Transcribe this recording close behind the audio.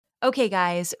Okay,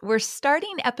 guys, we're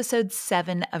starting episode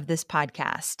 7 of this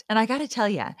podcast. And I got to tell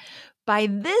you, by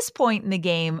this point in the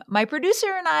game, my producer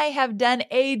and I have done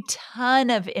a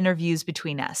ton of interviews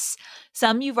between us.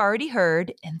 Some you've already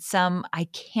heard, and some I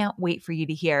can't wait for you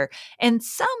to hear, and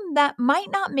some that might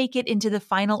not make it into the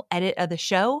final edit of the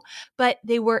show, but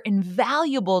they were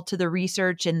invaluable to the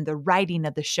research and the writing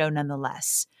of the show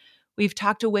nonetheless. We've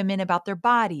talked to women about their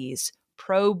bodies,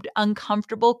 probed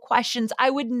uncomfortable questions I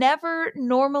would never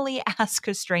normally ask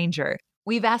a stranger.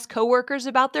 We've asked coworkers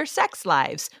about their sex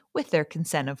lives, with their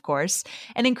consent, of course,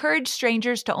 and encouraged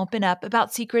strangers to open up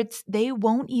about secrets they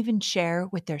won't even share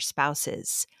with their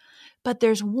spouses. But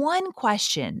there's one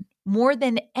question, more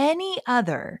than any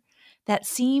other, that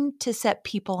seemed to set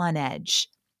people on edge.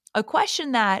 A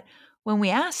question that, when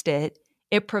we asked it,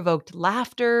 it provoked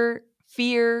laughter,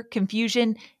 fear,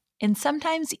 confusion, and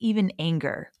sometimes even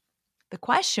anger. The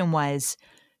question was,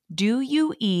 do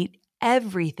you eat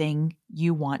everything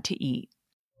you want to eat?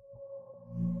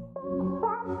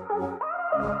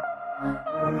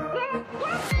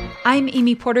 I'm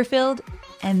Amy Porterfield,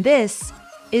 and this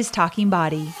is Talking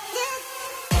Body.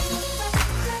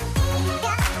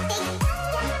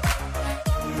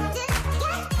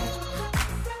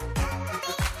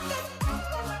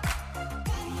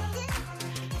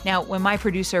 Now, when my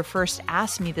producer first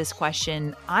asked me this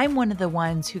question, I'm one of the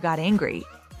ones who got angry.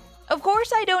 Of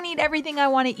course I don't eat everything I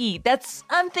want to eat. That's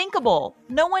unthinkable.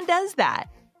 No one does that.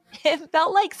 It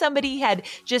felt like somebody had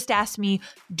just asked me,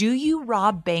 do you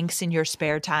rob banks in your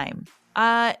spare time?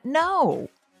 No.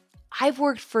 I've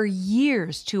worked for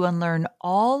years to unlearn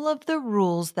all of the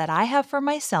rules that I have for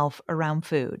myself around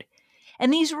food.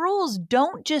 And these rules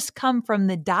don't just come from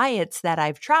the diets that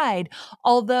I've tried,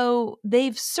 although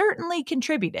they've certainly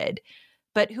contributed.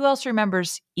 But who else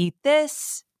remembers eat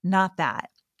this, not that?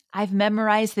 I've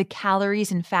memorized the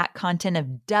calories and fat content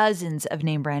of dozens of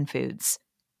name brand foods.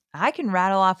 I can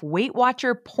rattle off Weight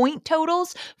Watcher point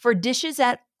totals for dishes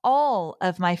at all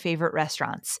of my favorite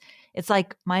restaurants. It's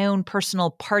like my own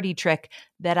personal party trick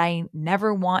that I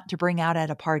never want to bring out at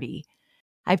a party.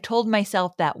 I've told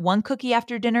myself that 1 cookie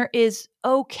after dinner is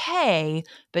okay,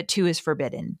 but 2 is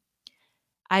forbidden.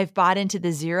 I've bought into the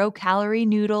 0-calorie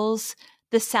noodles,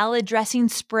 the salad dressing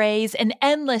sprays, and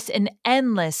endless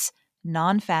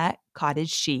non-fat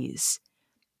cottage cheese.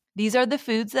 These are the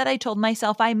foods that I told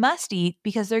myself I must eat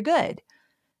because they're good.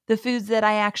 The foods that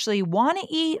I actually want to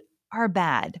eat are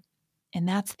bad. And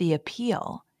that's the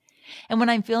appeal. And when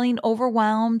I'm feeling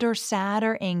overwhelmed or sad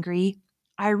or angry,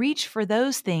 I reach for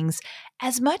those things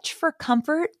as much for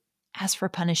comfort as for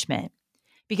punishment.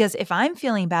 Because if I'm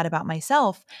feeling bad about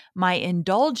myself, my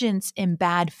indulgence in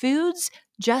bad foods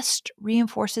just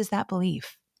reinforces that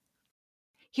belief.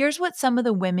 Here's what some of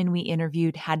the women we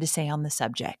interviewed had to say on the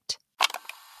subject.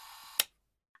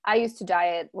 I used to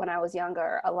diet when I was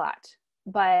younger a lot,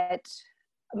 but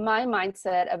my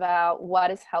mindset about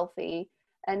what is healthy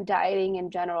and dieting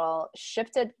in general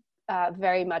shifted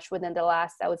very much within the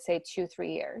last, I would say,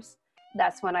 2-3 years.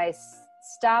 That's when I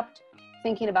stopped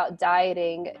thinking about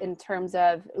dieting in terms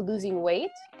of losing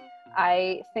weight.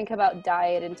 I think about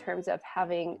diet in terms of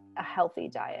having a healthy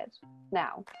diet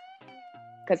now.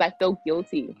 Because I feel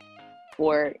guilty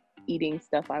for eating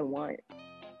stuff I want.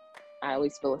 I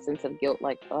always feel a sense of guilt,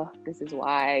 like, oh, this is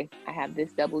why I have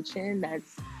this double chin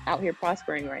that's out here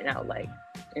prospering right now.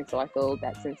 And so I feel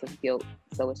that sense of guilt.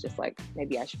 So it's just like,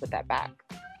 maybe I should put that back.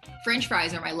 French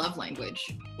fries are my love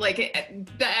language. That's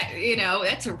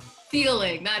a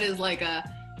feeling. That is but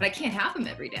I can't have them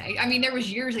every day. I mean, there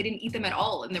was years I didn't eat them at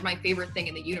all, and they're my favorite thing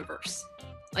in the universe.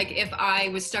 Like, if I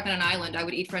was stuck on an island, I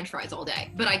would eat French fries all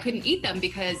day, but I couldn't eat them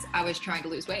because I was trying to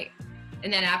lose weight.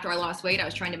 And then after I lost weight, I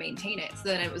was trying to maintain it. So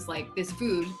then it was like this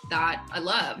food that I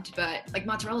loved, but like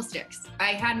mozzarella sticks.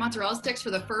 I had mozzarella sticks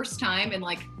for the first time in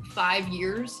 5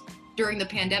 years during the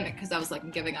pandemic because I was like,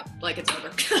 I'm giving up, it's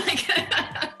over.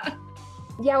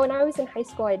 Yeah, when I was in high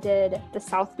school, I did the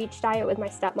South Beach diet with my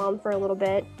stepmom for a little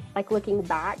bit. Looking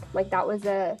back, that was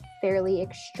a fairly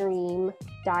extreme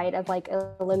diet of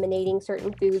eliminating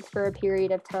certain foods for a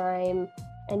period of time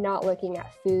and not looking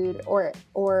at food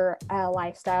or a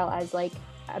lifestyle as a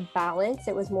balance.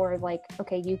 It was more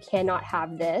okay, you cannot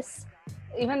have this.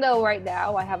 Even though right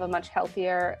now I have a much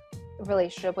healthier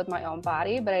relationship with my own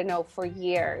body, but I know for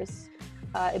years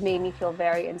it made me feel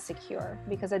very insecure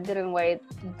because I didn't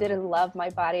love my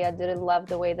body. I didn't love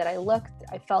the way that I looked.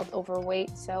 I felt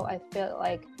overweight. So I feel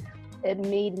like it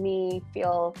made me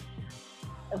feel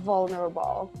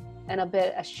vulnerable and a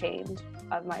bit ashamed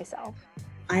of myself.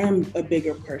 I am a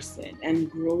bigger person, and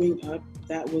growing up,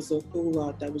 that was a whole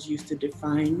lot that was used to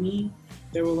define me.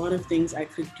 There were a lot of things I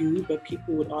could do, but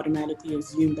people would automatically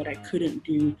assume that I couldn't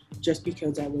do just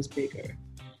because I was bigger.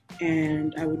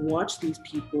 And I would watch these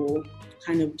people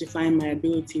kind of define my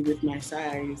ability with my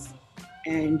size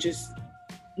and just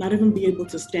not even be able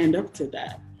to stand up to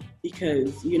that.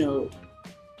 Because, you know,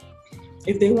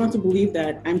 if they want to believe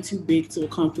that I'm too big to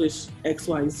accomplish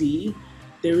XYZ,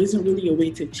 there isn't really a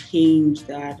way to change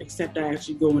that except I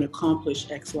actually go and accomplish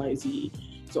XYZ.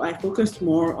 So I focused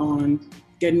more on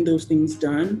getting those things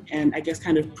done and I guess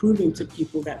kind of proving to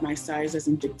people that my size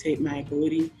doesn't dictate my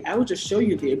ability. I will just show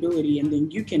you the ability and then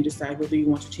you can decide whether you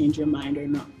want to change your mind or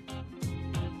not.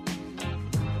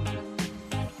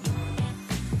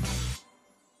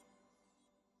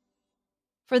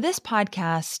 For this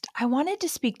podcast, I wanted to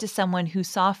speak to someone who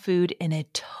saw food in a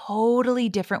totally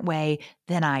different way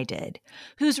than I did,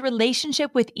 whose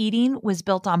relationship with eating was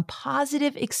built on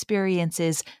positive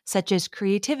experiences such as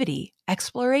creativity,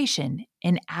 exploration,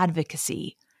 and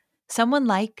advocacy. Someone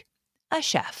like a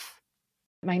chef.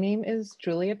 My name is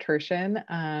Julia Turshen.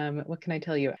 What can I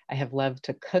tell you? I have loved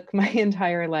to cook my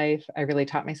entire life. I really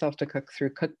taught myself to cook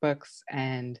through cookbooks,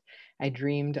 and I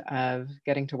dreamed of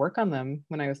getting to work on them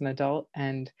when I was an adult,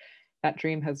 and that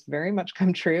dream has very much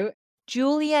come true.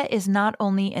 Julia is not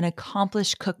only an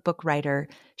accomplished cookbook writer,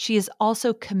 she is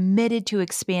also committed to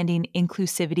expanding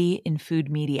inclusivity in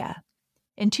food media.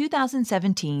 In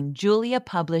 2017, Julia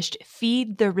published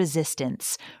Feed the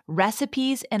Resistance: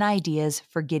 Recipes and Ideas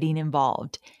for Getting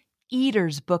Involved,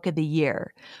 Eater's Book of the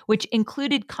Year, which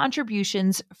included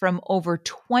contributions from over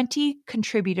 20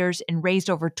 contributors and raised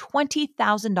over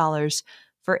 $20,000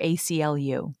 for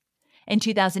ACLU. In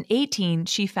 2018,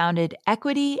 she founded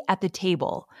Equity at the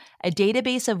Table, a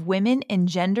database of women and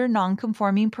gender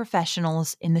nonconforming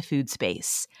professionals in the food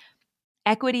space.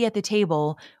 Equity at the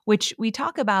Table, which we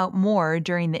talk about more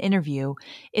during the interview,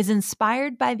 is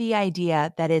inspired by the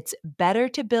idea that it's better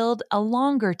to build a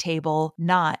longer table,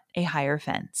 not a higher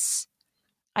fence.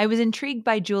 I was intrigued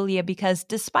by Julia because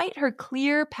despite her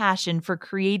clear passion for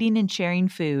creating and sharing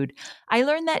food, I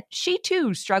learned that she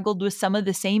too struggled with some of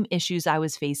the same issues I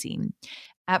was facing.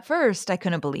 At first, I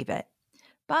couldn't believe it.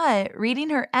 But reading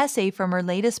her essay from her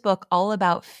latest book all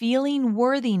about feeling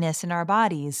worthiness in our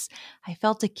bodies, I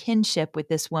felt a kinship with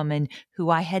this woman who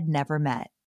I had never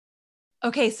met.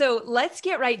 Okay, so let's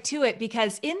get right to it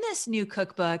because in this new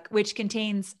cookbook, which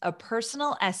contains a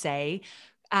personal essay,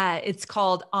 it's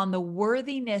called On the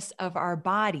Worthiness of Our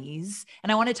Bodies.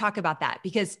 And I want to talk about that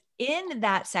because in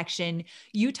that section,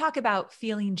 you talk about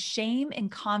feeling shame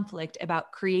and conflict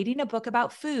about creating a book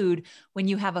about food when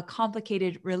you have a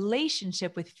complicated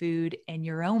relationship with food and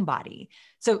your own body.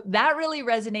 So that really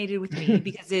resonated with me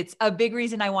because it's a big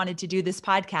reason I wanted to do this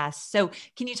podcast. So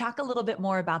can you talk a little bit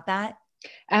more about that?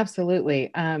 Absolutely.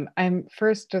 I'm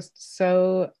first just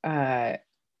so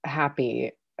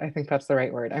happy. I think that's the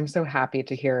right word. I'm so happy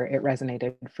to hear it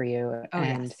resonated for you.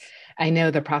 Yes. I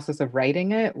know the process of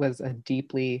writing it was a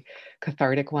deeply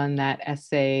cathartic one. That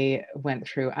essay went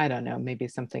through, I don't know, maybe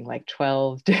something like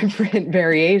 12 different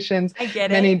variations,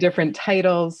 many different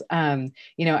titles. I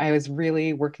was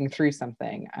really working through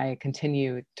something. I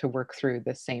continue to work through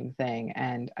the same thing.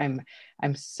 And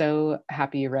I'm so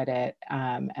happy you read it.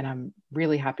 And I'm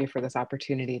really happy for this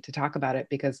opportunity to talk about it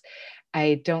because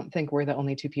I don't think we're the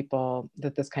only two people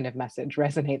that this kind of message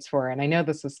resonates for. And I know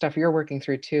this is stuff you're working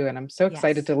through too. And I'm so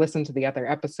excited to listen to the other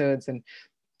episodes and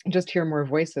just hear more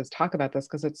voices talk about this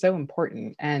because it's so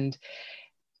important. And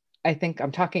I think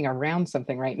I'm talking around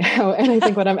something right now. And I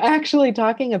think what I'm actually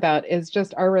talking about is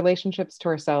just our relationships to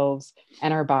ourselves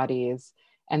and our bodies,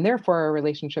 and therefore our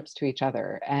relationships to each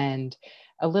other. And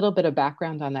a little bit of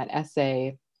background on that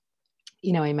essay.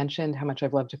 I mentioned how much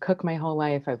I've loved to cook my whole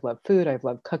life. I've loved food. I've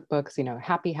loved cookbooks,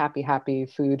 happy,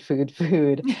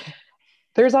 food.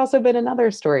 There's also been another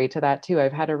story to that too.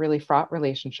 I've had a really fraught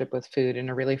relationship with food and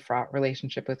a really fraught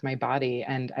relationship with my body.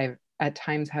 And I've at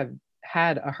times have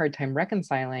had a hard time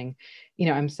reconciling.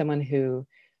 I'm someone who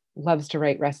loves to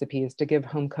write recipes, to give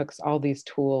home cooks all these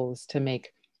tools to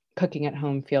make cooking at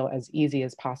home feel as easy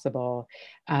as possible,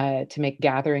 to make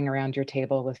gathering around your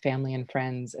table with family and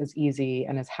friends as easy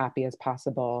and as happy as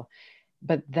possible.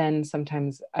 But then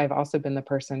sometimes I've also been the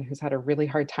person who's had a really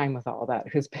hard time with all that,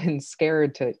 who's been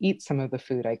scared to eat some of the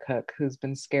food I cook, who's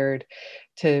been scared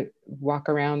to walk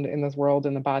around in this world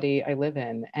in the body I live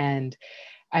in. And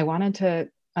I wanted to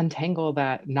untangle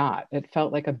that knot. It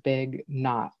felt like a big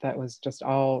knot that was just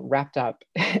all wrapped up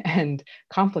and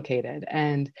complicated.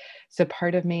 And so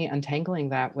part of me untangling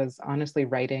that was honestly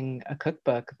writing a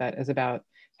cookbook that is about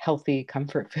healthy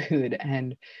comfort food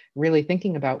and really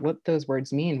thinking about what those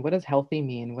words mean. What does healthy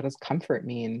mean? What does comfort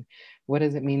mean? What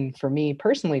does it mean for me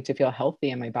personally to feel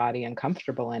healthy in my body and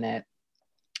comfortable in it?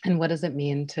 And what does it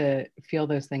mean to feel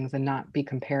those things and not be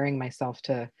comparing myself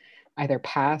to either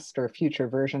past or future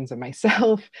versions of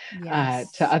myself, to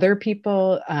other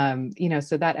people?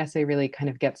 So that essay really kind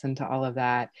of gets into all of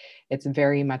that. It's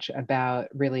very much about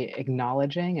really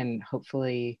acknowledging and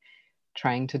hopefully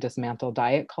trying to dismantle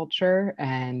diet culture.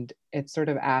 And it sort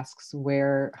of asks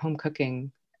where home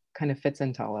cooking kind of fits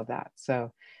into all of that.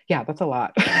 So yeah, that's a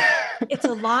lot. It's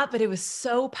a lot, but it was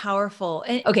so powerful.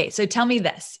 And, okay, so tell me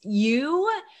this.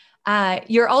 You're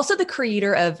also the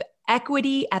creator of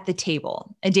Equity at the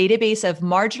Table, a database of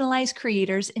marginalized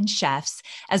creators and chefs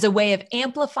as a way of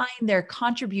amplifying their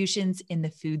contributions in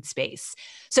the food space.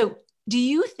 So do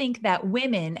you think that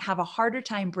women have a harder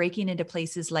time breaking into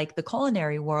places like the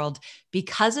culinary world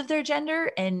because of their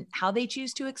gender and how they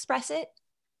choose to express it?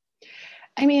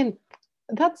 I mean,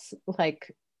 that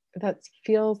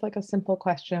feels like a simple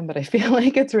question, but I feel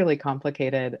like it's really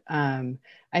complicated. I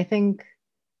think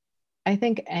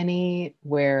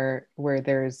anywhere where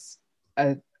there's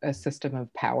a system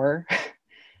of power,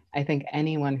 I think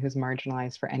anyone who's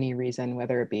marginalized for any reason,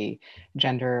 whether it be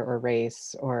gender or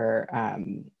race or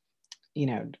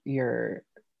your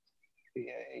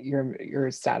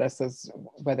status as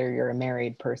whether you're a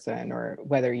married person or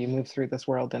whether you move through this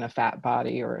world in a fat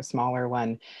body or a smaller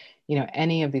one,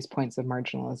 any of these points of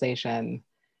marginalization,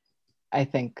 I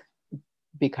think,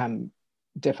 become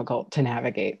difficult to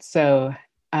navigate. So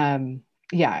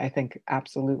I think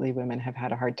absolutely women have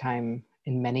had a hard time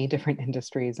in many different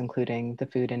industries, including the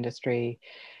food industry.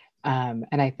 And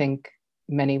I think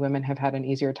many women have had an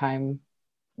easier time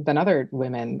than other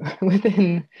women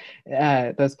within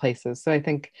those places. So I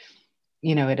think,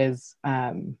 it is,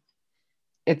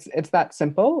 it's that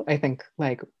simple. I think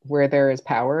like where there is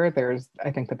power, there's,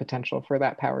 I think, the potential for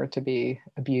that power to be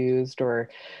abused or,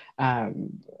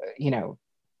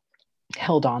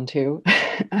 held on to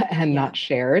and not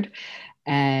shared.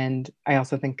 And I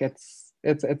also think it's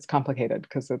complicated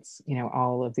because it's,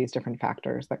 all of these different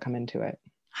factors that come into it.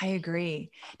 I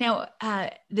agree. Now,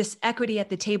 this Equity at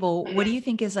the Table, what do you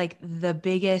think is like the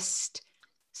biggest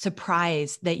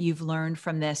surprise that you've learned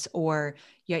from this, or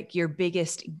your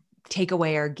biggest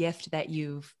takeaway or gift that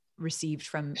you've received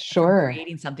from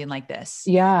creating something like this?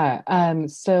 Yeah.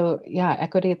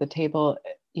 Equity at the Table,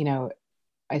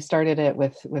 I started it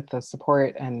with the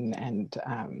support and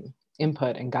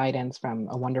input and guidance from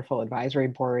a wonderful advisory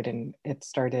board. And it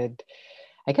started,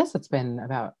 I guess it's been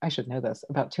about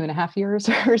 2.5 years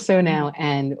or so now.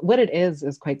 And what it is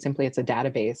quite simply, it's a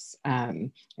database.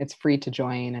 It's free to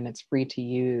join and it's free to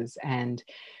use. And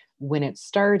when it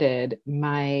started,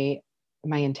 my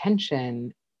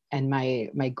intention and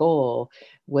my goal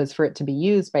was for it to be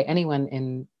used by anyone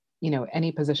in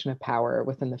any position of power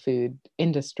within the food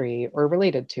industry or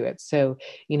related to it. So,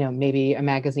 maybe a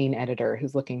magazine editor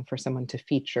who's looking for someone to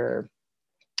feature,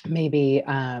 maybe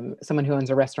someone who owns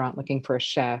a restaurant looking for a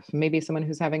chef, maybe someone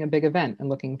who's having a big event and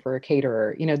looking for a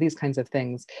caterer, these kinds of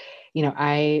things.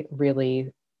 I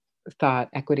really thought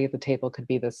Equity at the Table could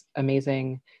be this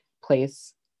amazing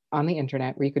place on the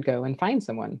internet where you could go and find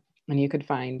someone and you could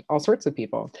find all sorts of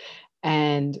people.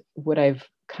 And what I've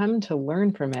come to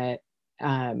learn from it,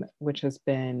 which has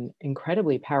been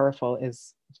incredibly powerful,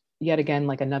 is yet again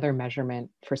like another measurement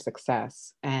for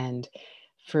success. And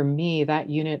for me, that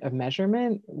unit of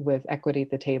measurement with Equity at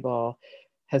the Table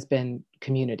has been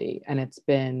community. And it's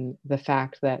been the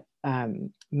fact that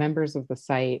members of the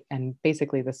site, and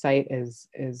basically the site is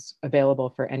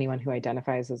available for anyone who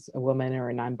identifies as a woman or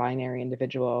a non-binary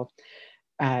individual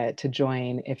to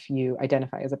join if you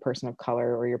identify as a person of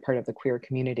color or you're part of the queer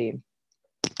community.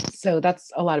 So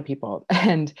that's a lot of people.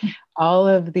 And all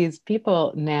of these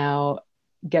people now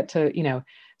get to,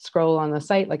 scroll on the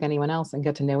site like anyone else and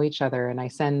get to know each other. And I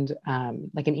send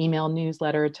like an email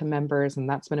newsletter to members, and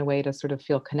that's been a way to sort of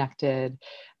feel connected.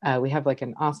 We have like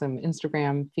an awesome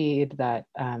Instagram feed that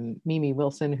Mimi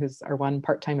Wilson, who's our one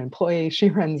part-time employee, she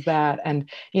runs that. And,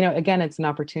 again, it's an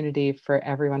opportunity for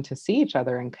everyone to see each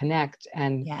other and connect.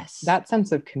 And that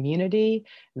sense of community,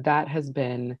 that has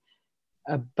been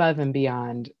above and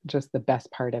beyond just the best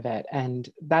part of it. And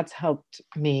that's helped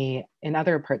me in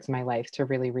other parts of my life to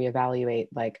really reevaluate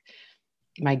like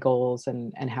my goals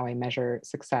and how I measure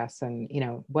success and,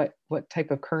 what type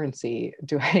of currency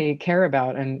do I care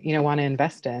about and, want to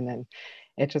invest in. And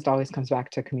it just always comes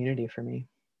back to community for me.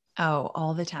 Oh,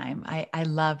 all the time. I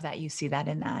love that you see that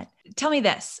in that. Tell me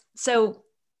this. So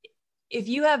if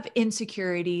you have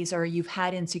insecurities or you've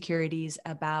had insecurities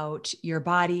about your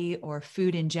body or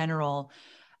food in general,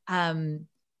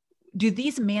 do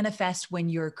these manifest when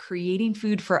you're creating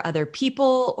food for other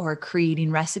people or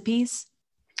creating recipes?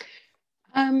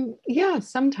 Yeah,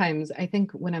 sometimes I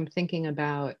think when I'm thinking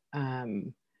about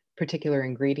particular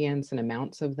ingredients and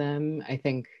amounts of them, I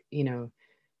think,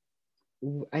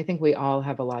 I think we all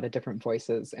have a lot of different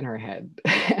voices in our head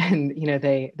and,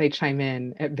 they chime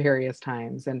in at various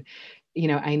times. And,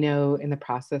 I know in the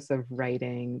process of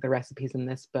writing the recipes in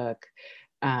this book,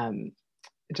 um,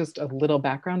 just a little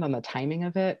background on the timing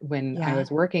of it. When I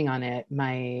was working on it,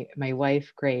 my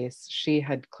wife, Grace, she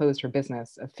had closed her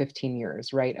business of 15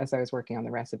 years, right as I was working on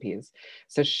the recipes.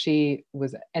 So she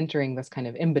was entering this kind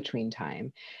of in-between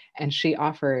time. And she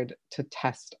offered to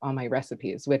test all my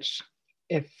recipes, which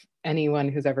if anyone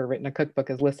who's ever written a cookbook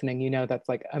is listening, that's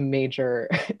like a major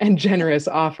and generous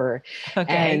offer.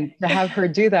 Okay. And to have her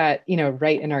do that,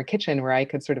 right in our kitchen where I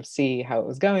could sort of see how it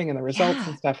was going and the results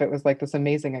and stuff, it was like this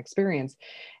amazing experience.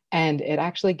 And it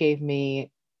actually gave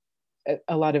me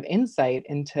a lot of insight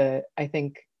into, I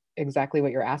think, exactly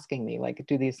what you're asking me. Like,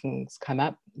 do these things come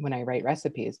up when I write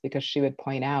recipes? Because she would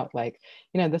point out like,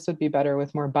 this would be better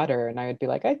with more butter. And I would be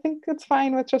like, I think it's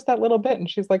fine with just that little bit. And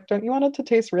she's like, don't you want it to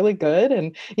taste really good?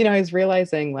 And, I was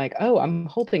realizing like, oh, I'm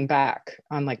holding back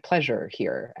on like pleasure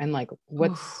here. And like,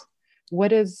 what's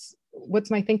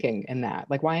my thinking in that?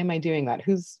 Like, why am I doing that?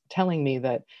 Who's telling me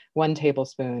that 1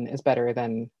 tablespoon is better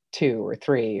than 2 or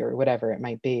 3 or whatever it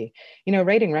might be?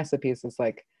 Writing recipes is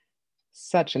like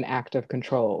such an act of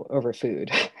control over food.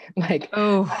 Like,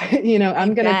 I'm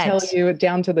going to tell you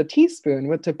down to the teaspoon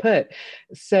what to put.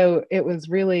 So it was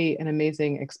really an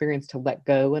amazing experience to let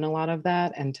go in a lot of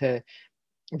that and to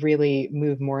really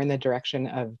move more in the direction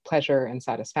of pleasure and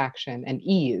satisfaction and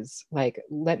ease. Like,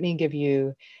 let me give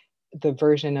you the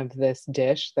version of this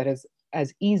dish that is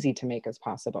as easy to make as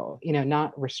possible,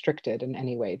 not restricted in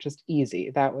any way, just easy.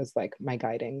 That was like my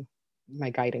guiding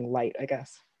light, I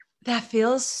guess. That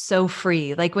feels so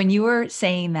free. Like when you were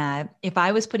saying that, if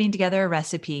I was putting together a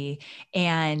recipe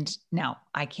and now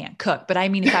I can't cook, but I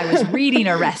mean, if I was reading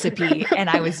a recipe and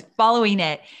I was following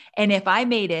it, and if I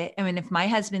made it, I mean, if my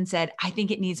husband said, I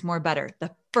think it needs more butter, the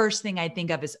first thing I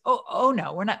think of is, oh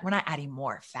no, we're not adding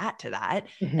more fat to that.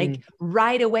 Mm-hmm. Like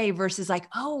right away versus like,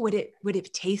 oh, would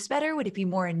it taste better? Would it be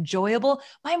more enjoyable?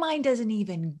 My mind doesn't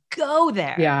even go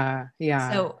there. Yeah.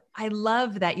 Yeah. So I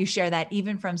love that you share that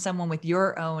even from someone with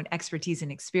your own expertise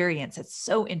and experience. It's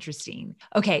so interesting.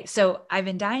 Okay. So I've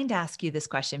been dying to ask you this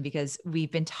question because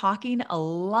we've been talking a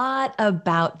lot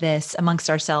about this amongst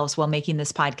ourselves while making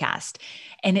this podcast.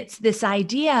 And it's this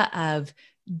idea of,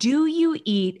 do you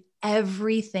eat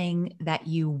everything that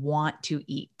you want to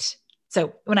eat?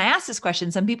 So when I ask this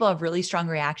question, some people have really strong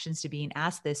reactions to being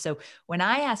asked this. So when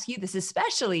I ask you this,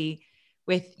 especially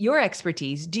with your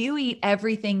expertise, do you eat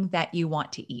everything that you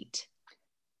want to eat?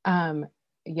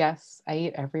 Yes, I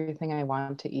eat everything I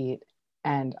want to eat.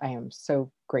 And I am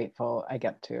so grateful I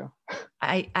get to.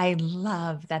 I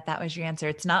love that was your answer.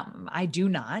 It's not, I do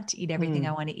not eat everything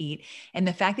I want to eat. And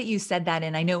the fact that you said that,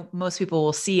 and I know most people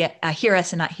will see it, hear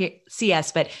us and not see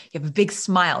us, but you have a big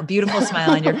smile, beautiful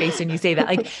smile on your face when you say that,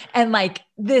 like, and like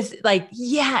this, like,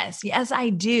 yes, I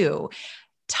do.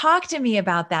 Talk to me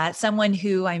about that. Someone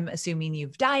who I'm assuming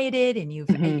you've dieted and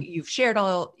you've shared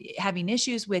all having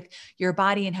issues with your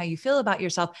body and how you feel about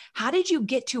yourself. How did you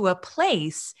get to a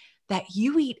place that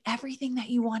you eat everything that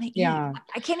you want to eat?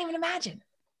 I can't even imagine.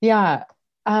 Yeah.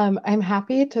 I'm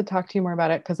happy to talk to you more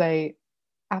about it because I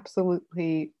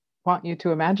absolutely want you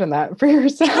to imagine that for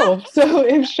yourself. So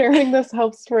if sharing this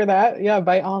helps for that, yeah,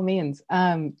 by all means.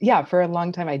 For a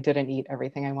long time, I didn't eat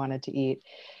everything I wanted to eat,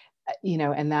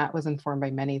 and that was informed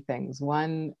by many things.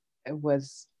 One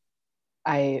was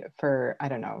for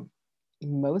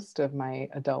most of my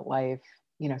adult life,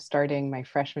 starting my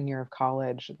freshman year of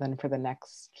college, then for the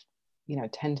next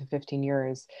 10 to 15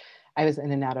 years, I was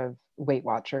in and out of Weight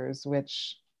Watchers,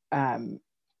 which I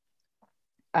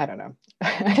don't know.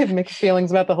 I have mixed feelings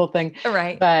about the whole thing.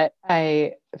 Right. But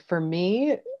for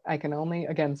me, I can only,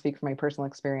 again, speak from my personal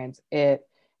experience. It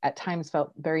at times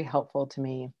felt very helpful to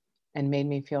me and made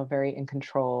me feel very in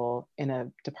control in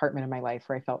a department of my life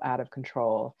where I felt out of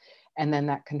control. And then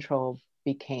that control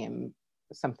became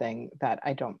something that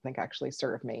I don't think actually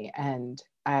served me. And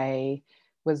I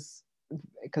was,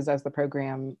 because as the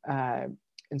program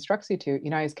instructs you to,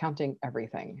 I was counting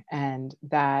everything. And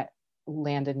that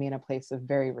landed me in a place of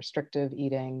very restrictive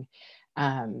eating,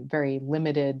 very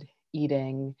limited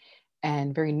eating.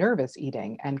 and very nervous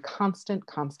eating and constant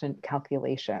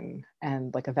calculation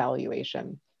and like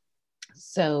evaluation.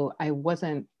 So I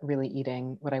wasn't really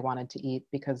eating what I wanted to eat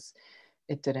because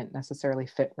it didn't necessarily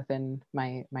fit within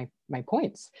my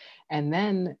points. And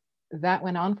then that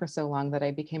went on for so long that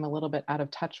I became a little bit out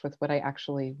of touch with what I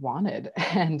actually wanted.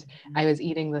 And I was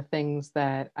eating the things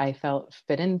that I felt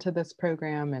fit into this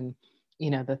program, and,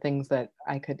 the things that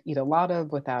I could eat a lot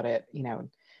of without it,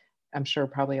 I'm sure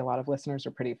probably a lot of listeners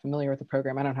are pretty familiar with the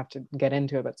program. I don't have to get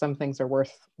into it, but some things are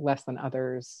worth less than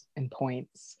others in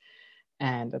points.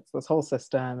 And it's this whole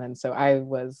system. And so I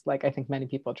was like, I think many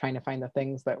people, trying to find the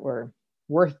things that were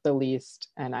worth the least,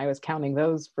 and I was counting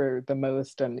those for the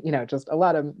most, and just a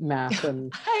lot of math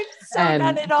and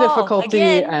and difficulty.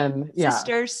 Again, and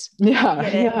sisters,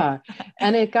 yeah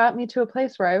and it got me to a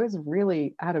place where I was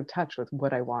really out of touch with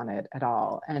what I wanted at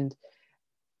all. And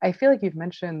I feel like you've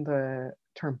mentioned the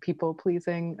term people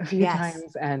pleasing a few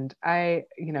times, and I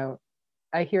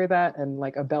hear that and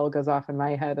like a bell goes off in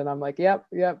my head, and I'm like, yep,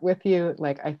 with you.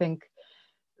 Like, I think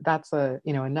that's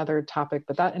another topic,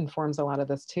 but that informs a lot of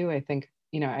this too. I think,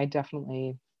 I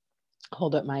definitely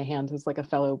hold up my hand as like a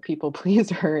fellow people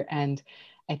pleaser. And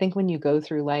I think when you go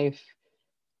through life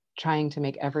trying to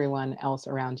make everyone else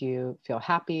around you feel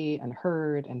happy and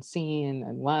heard and seen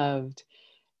and loved,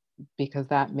 because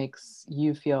that makes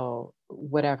you feel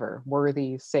whatever,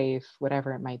 worthy, safe,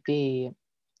 whatever it might be.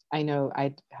 I know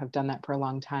I have done that for a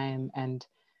long time, and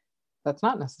that's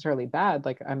not necessarily bad.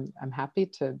 Like, I'm happy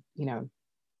to,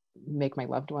 make my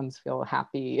loved ones feel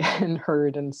happy and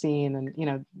heard and seen,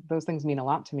 and those things mean a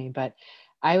lot to me. But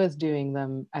I was doing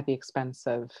them at the expense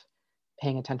of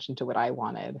paying attention to what I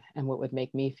wanted and what would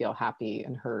make me feel happy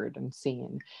and heard and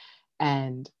seen.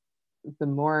 And the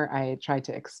more I tried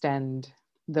to extend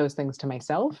those things to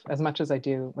myself as much as I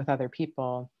do with other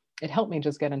people, it helped me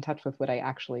just get in touch with what I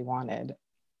actually wanted,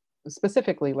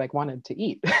 specifically like wanted to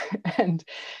eat. And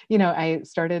I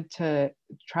started to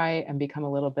try and become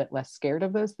a little bit less scared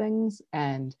of those things.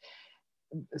 And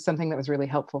something that was really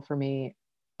helpful for me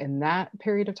in that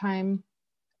period of time,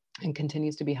 and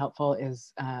continues to be helpful,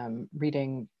 is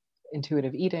reading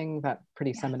Intuitive Eating, that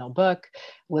pretty seminal book,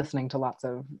 listening to lots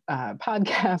of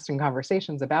podcasts and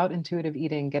conversations about intuitive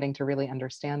eating, getting to really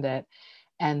understand it.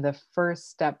 And the first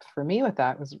step for me with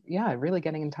that was, really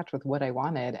getting in touch with what I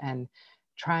wanted and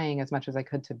trying as much as I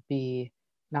could to be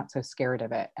not so scared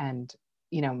of it. And,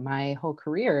 my whole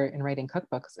career in writing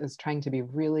cookbooks is trying to be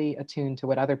really attuned to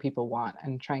what other people want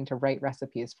and trying to write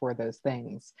recipes for those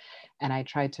things. And I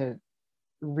tried to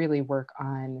really work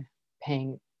on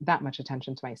paying that much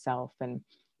attention to myself. And,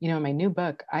 in my new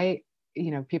book,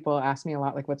 people ask me a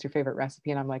lot, like, what's your favorite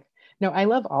recipe? And I'm like, no, I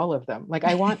love all of them. Like,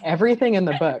 I want everything in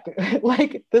the book.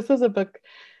 Like, this is a book,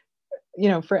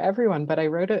 for everyone, but I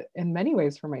wrote it in many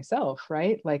ways for myself,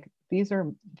 right? Like, these are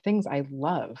things I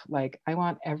love. Like, I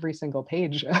want every single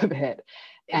page of it.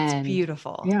 It's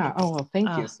beautiful. Yeah. Oh, well, thank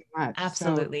you so much.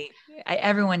 Absolutely.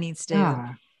 Everyone needs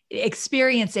to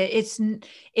experience it.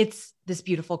 It's this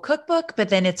beautiful cookbook, but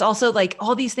then it's also like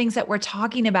all these things that we're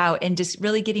talking about, and just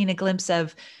really getting a glimpse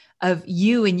of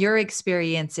you and your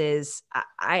experiences.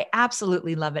 I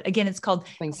absolutely love it. Again, it's called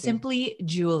Simply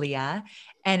Julia,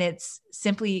 and it's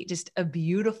simply just a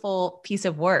beautiful piece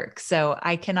of work. So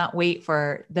I cannot wait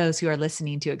for those who are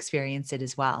listening to experience it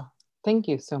as well. Thank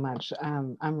you so much.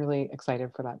 I'm really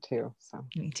excited for that too. So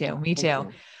me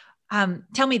too.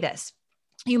 Tell me this.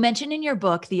 You mentioned in your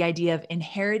book the idea of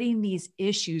inheriting these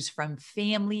issues from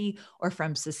family or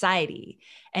from society.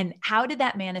 And how did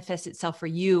that manifest itself for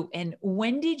you? And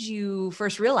when did you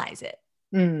first realize it?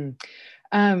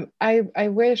 I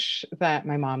wish that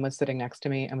my mom was sitting next to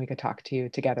me and we could talk to you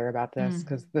together about this,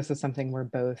 because this is something we're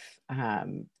both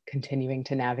continuing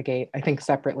to navigate, I think,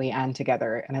 separately and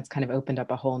together. And it's kind of opened up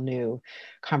a whole new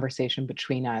conversation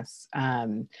between us.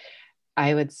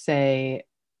 I would say,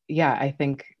 I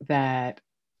think that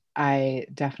I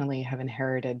definitely have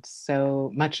inherited so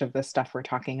much of the stuff we're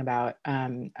talking about.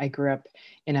 I grew up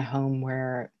in a home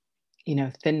where,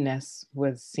 thinness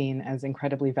was seen as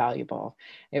incredibly valuable.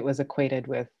 It was equated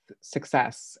with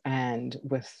success and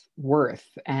with worth.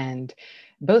 And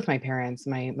both my parents,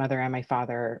 my mother and my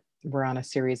father, were on a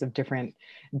series of different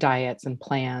diets and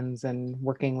plans and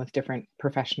working with different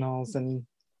professionals. And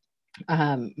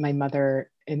my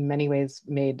mother, in many ways,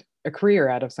 made a career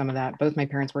out of some of that. Both my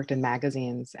parents worked in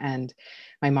magazines, and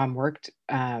my mom worked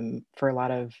for a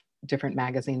lot of different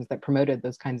magazines that promoted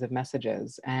those kinds of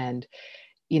messages. And,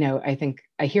 I think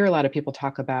I hear a lot of people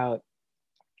talk about,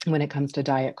 when it comes to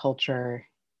diet culture,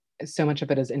 so much of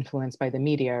it is influenced by the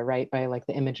media, right? By like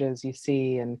the images you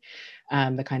see and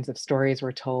the kinds of stories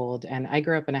we're told. And I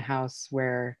grew up in a house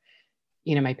where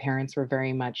you know, my parents were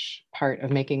very much part of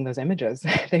making those images.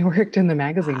 They worked in the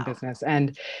magazine Wow. business.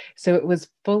 And so it was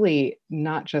fully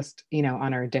not just, you know,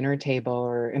 on our dinner table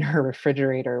or in our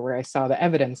refrigerator where I saw the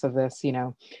evidence of this, you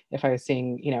know, if I was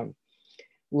seeing, you know,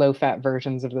 low fat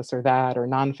versions of this or that, or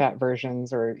non-fat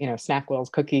versions, or, you know, Snackwell's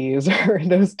cookies or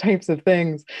those types of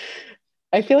things.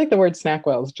 I feel like the word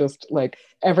Snackwell's just like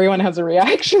everyone has a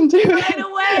reaction to it. Right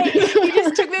away. You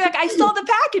just took me back. I saw the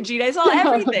packaging. I saw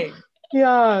everything.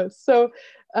 Yeah. So,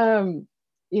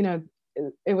 you know,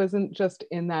 it wasn't just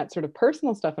in that sort of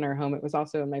personal stuff in our home. It was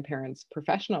also in my parents'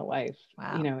 professional life,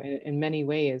 Wow. you know, in many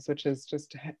ways, which is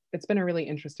just, it's been a really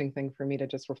interesting thing for me to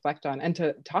just reflect on and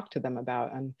to talk to them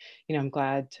about. And, you know, I'm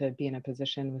glad to be in a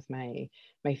position with my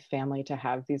family to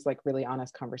have these like really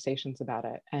honest conversations about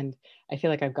it. And I feel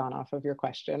like I've gone off of your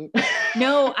question.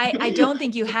 No, I don't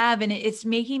think you have. And it's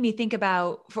making me think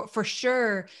about, for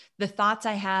sure, the thoughts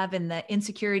I have and the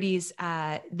insecurities,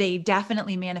 they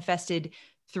definitely manifested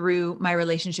through my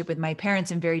relationship with my parents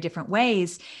in very different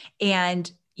ways. And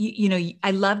you know,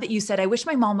 I love that you said, I wish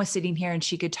my mom was sitting here and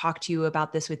she could talk to you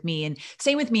about this with me. And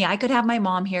same with me, I could have my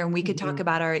mom here and we could talk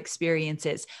about our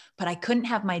experiences, but I couldn't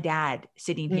have my dad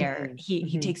sitting here.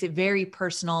 He takes it very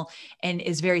personal and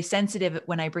is very sensitive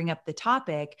when I bring up the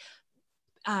topic.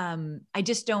 I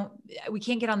just we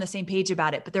can't get on the same page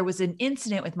about it, but there was an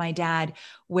incident with my dad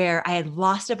where I had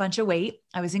lost a bunch of weight.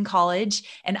 I was in college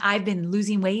and I've been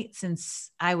losing weight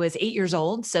since I was 8 years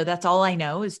old. So that's all I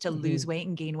know is to lose weight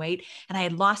and gain weight. And I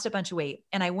had lost a bunch of weight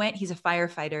and he's a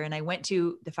firefighter, and I went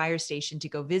to the fire station to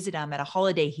go visit him at a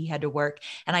holiday he had to work.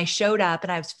 And I showed up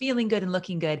and I was feeling good and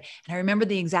looking good. And I remember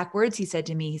the exact words he said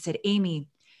to me. He said, Amy,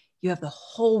 you have the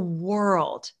whole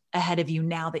world ahead of you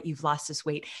now that you've lost this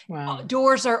weight. Wow.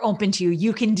 Doors are open to you.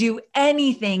 You can do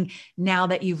anything now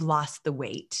that you've lost the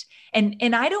weight. And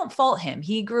I don't fault him.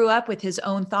 He grew up with his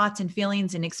own thoughts and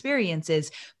feelings and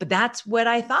experiences, but that's what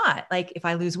I thought. Like, if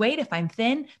I lose weight, if I'm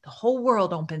thin, the whole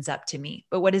world opens up to me.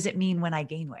 But what does it mean when I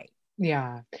gain weight?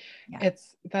 Yeah.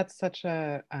 That's such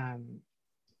a,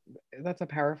 that's a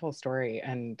powerful story.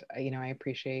 And, you know, I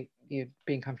appreciate you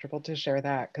being comfortable to share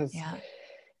that, because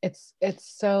it's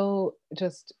so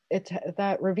just,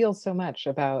 that reveals so much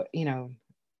about, you know,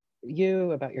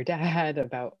 you, about your dad,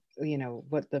 about, you know,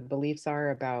 what the beliefs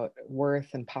are about worth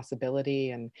and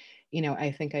possibility. And, you know,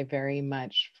 I think I very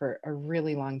much for a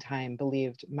really long time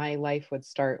believed my life would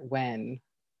start when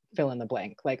fill in the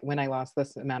blank, like when I lost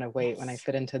this amount of weight, when I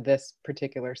fit into this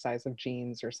particular size of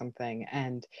jeans or something.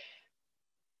 And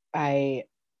I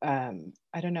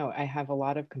don't know, I have a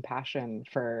lot of compassion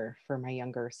for my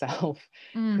younger self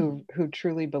who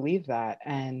truly believe that.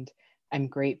 And I'm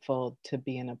grateful to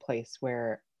be in a place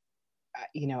where,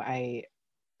 you know,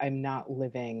 I'm not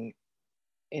living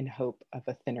in hope of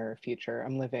a thinner future.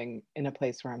 I'm living in a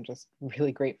place where I'm just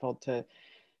really grateful to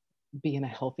be in a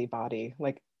healthy body,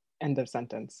 like, end of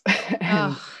sentence.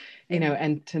 And, you know,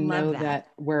 and to know that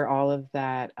where all of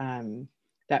that,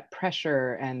 that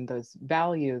pressure and those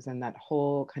values and that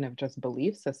whole kind of just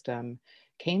belief system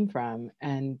came from,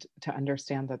 and to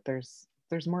understand that there's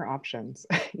more options.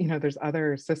 You know, there's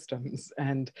other systems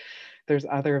and there's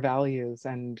other values,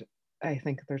 and I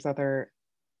think there's other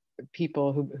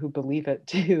people who believe it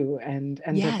too, and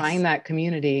to find that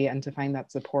community and to find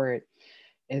that support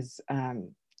is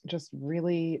just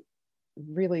really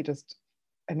just,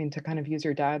 I mean, to kind of use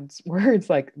your dad's words,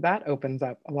 like, that opens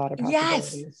up a lot of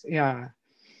possibilities. Yeah.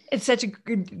 It's such a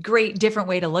great different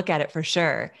way to look at it, for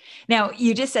sure. Now,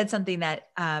 you just said something that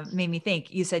made me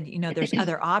think. You said, you know, there's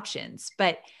other options,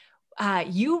 but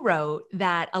you wrote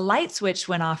that a light switch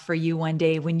went off for you one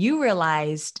day when you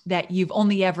realized that you've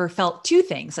only ever felt two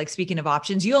things. Like, speaking of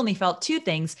options, you only felt two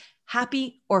things: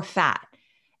 happy or fat.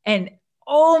 And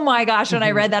oh my gosh, when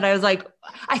I read that, I was like,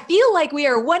 I feel like we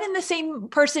are one and the same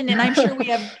person. And I'm sure we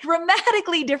have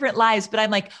dramatically different lives, but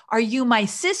I'm like, are you my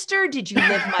sister? Did you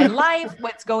live my life?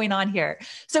 What's going on here?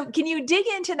 So can you dig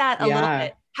into that a little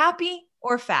bit? Happy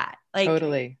or fat? Like,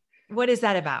 totally. What is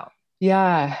that about?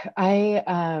 Yeah,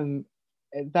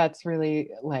 that's really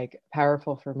like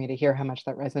powerful for me to hear how much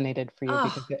that resonated for you,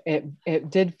 because it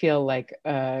did feel like,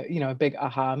 you know, a big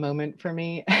aha moment for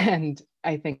me. And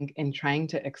I think in trying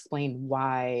to explain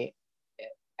why,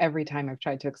 every time I've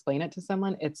tried to explain it to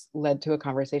someone, it's led to a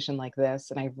conversation like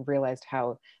this. And I've realized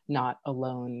how not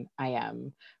alone I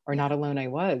am, or not alone I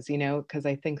was, you know, because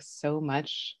I think so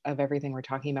much of everything we're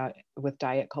talking about with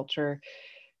diet culture,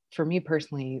 for me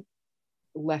personally,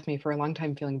 left me for a long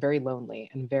time feeling very lonely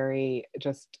and very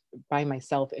just by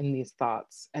myself in these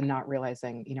thoughts, and not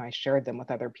realizing, you know, I shared them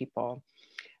with other people.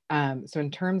 So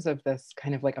in terms of this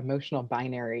kind of like emotional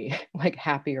binary, like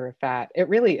happy or fat, it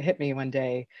really hit me one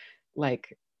day,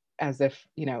 like, as if,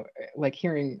 you know, like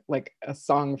hearing like a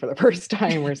song for the first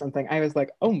time or something. I was like,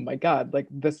 oh my God, like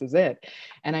this is it.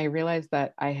 And I realized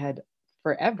that I had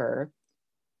forever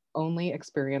only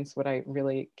experienced what I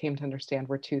really came to understand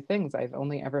were two things. I've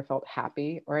only ever felt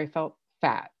happy or I felt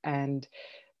fat. And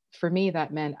for me,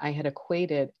 that meant I had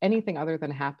equated anything other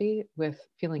than happy with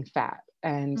feeling fat.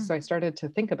 And so I started to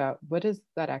think about, what does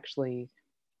that actually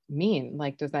mean?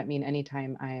 Like, does that mean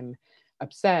anytime I'm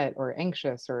upset or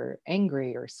anxious or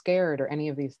angry or scared or any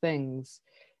of these things,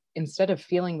 instead of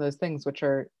feeling those things, which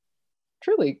are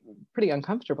truly pretty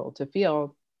uncomfortable to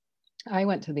feel, I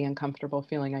went to the uncomfortable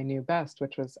feeling I knew best,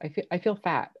 which was I feel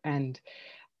fat. And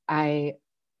I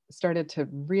started to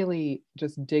really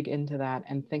just dig into that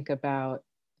and think about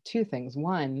two things.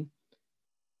 One,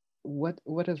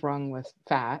 what is wrong with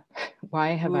fat? Why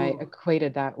have I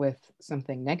equated that with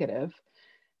something negative?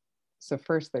 So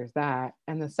first there's that.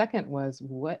 And the second was,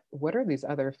 what are these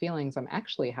other feelings I'm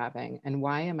actually having? And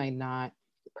why am I not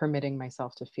permitting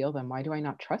myself to feel them? Why do I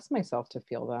not trust myself to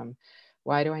feel them?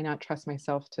 Why do I not trust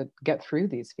myself to get through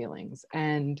these feelings?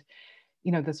 And,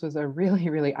 you know, this was a really,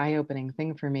 really eye-opening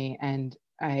thing for me. And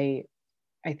I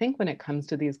think when it comes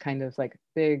to these kind of like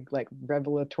big, like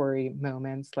revelatory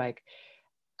moments, like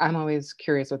I'm always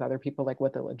curious with other people, like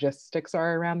what the logistics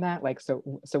are around that. Like, so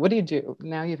what do you do?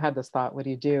 Now you've had this thought, what do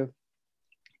you do?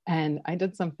 And I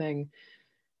did something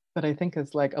that I think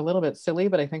is like a little bit silly,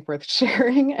 but I think worth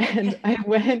sharing. And I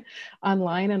went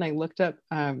online and I looked up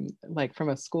like from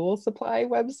a school supply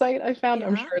website I found,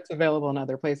 I'm sure it's available in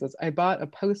other places. I bought a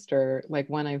poster, like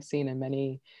one I've seen in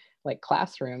many like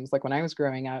classrooms, like when I was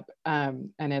growing up. And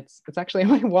it's actually on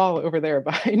my wall over there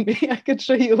behind me. I could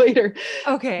show you later.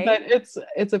 Okay. But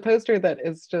it's a poster that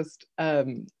is just a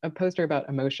poster about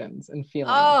emotions and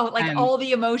feelings. Oh, like and all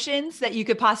the emotions that you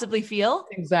could possibly feel?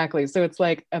 Exactly. So it's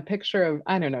like a picture of,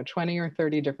 I don't know, 20 or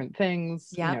 30 different things,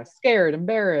 Yep. you know, scared,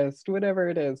 embarrassed, whatever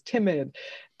it is, timid.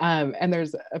 And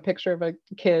there's a picture of a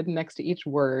kid next to each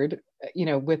word, you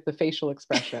know, with the facial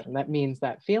expression that means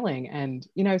that feeling. And,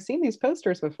 you know, I've seen these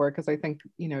posters before because I think,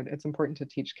 you know, it's important to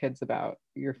teach kids about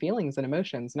your feelings and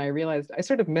emotions. And I realized I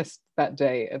sort of missed that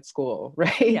day at school,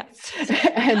 right? Yes.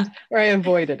 Or I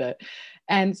avoided it.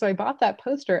 And so I bought that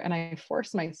poster and I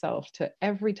forced myself to,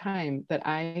 every time that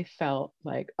I felt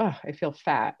like, oh, I feel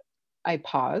fat, I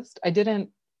paused. I didn't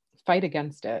fight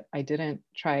against it. I didn't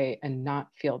try and not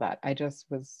feel that. I just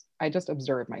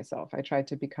observed myself. I tried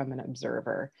to become an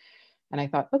observer. And I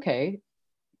thought, okay,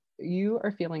 you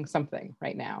are feeling something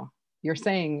right now. You're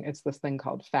saying it's this thing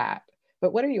called fat,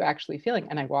 but what are you actually feeling?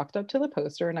 And I walked up to the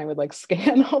poster and I would like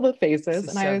scan all the faces.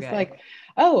 And I was like,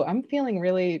 oh, I'm feeling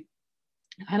really,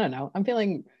 I don't know, I'm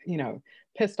feeling, you know,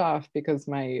 pissed off because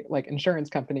my like insurance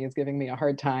company is giving me a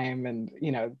hard time and,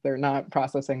 you know, they're not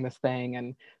processing this thing.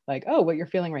 And like, oh, what you're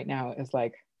feeling right now is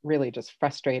like really just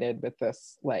frustrated with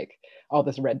this, like all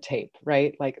this red tape,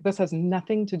 right? Like this has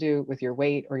nothing to do with your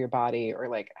weight or your body or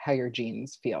like how your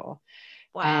genes feel.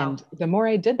 Wow. And the more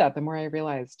I did that, the more I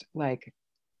realized like,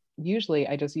 usually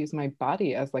I just use my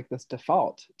body as like this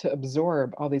default to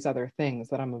absorb all these other things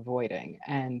that I'm avoiding.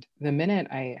 And the minute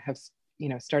I have, you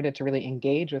know, started to really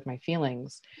engage with my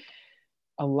feelings,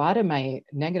 a lot of my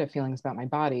negative feelings about my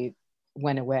body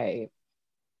went away.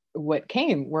 What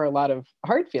came were a lot of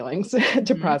hard feelings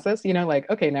to process, you know, like,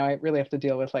 okay, now I really have to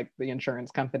deal with like the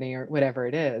insurance company or whatever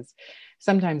it is.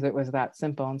 Sometimes it was that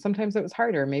simple and sometimes it was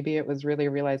harder. Maybe it was really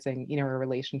realizing, you know, a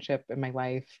relationship in my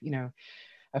life, you know,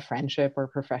 a friendship or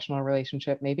professional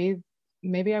relationship, maybe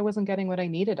I wasn't getting what I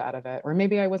needed out of it, or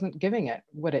maybe I wasn't giving it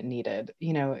what it needed.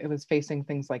 You know, it was facing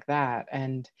things like that.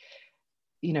 And,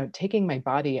 you know, taking my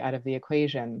body out of the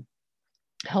equation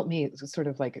helped me sort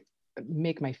of like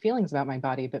make my feelings about my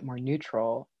body a bit more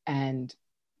neutral and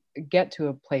get to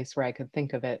a place where I could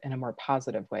think of it in a more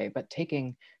positive way, but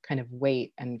taking kind of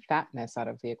weight and fatness out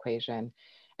of the equation,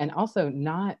 and also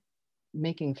not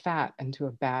making fat into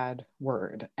a bad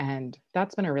word. And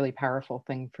that's been a really powerful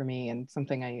thing for me and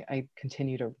something I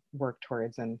continue to work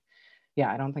towards. And yeah,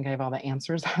 I don't think I have all the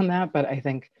answers on that, but I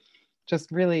think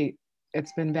just really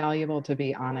it's been valuable to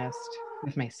be honest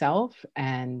with myself.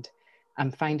 And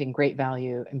I'm finding great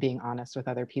value in being honest with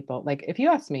other people. Like if you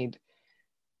asked me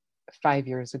 5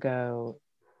 years ago,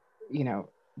 you know,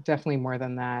 definitely more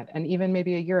than that, and even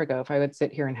maybe a year ago, if I would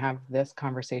sit here and have this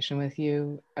conversation with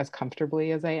you as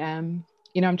comfortably as I am,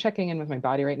 you know, I'm checking in with my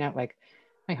body right now, like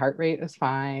my heart rate is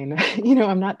fine. You know,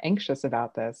 I'm not anxious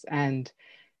about this. And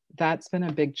that's been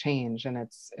a big change, and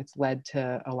it's led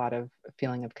to a lot of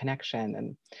feeling of connection.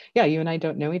 And yeah, you and I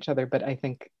don't know each other, but I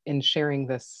think in sharing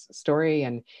this story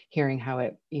and hearing how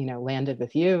it, you know, landed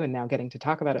with you and now getting to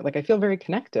talk about it, like I feel very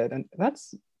connected, and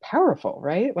that's powerful,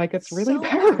 right? Like it's really so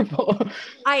powerful.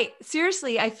 I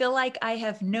feel like I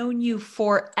have known you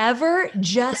forever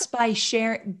just by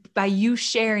you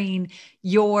sharing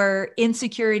your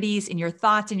insecurities and your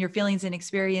thoughts and your feelings and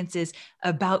experiences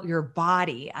about your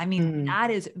body. I mean, that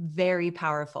is very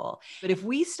powerful. But if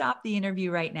we stop the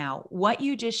interview right now, what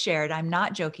you just shared, I'm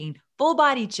not joking, full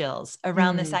body chills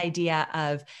around this idea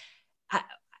of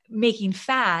making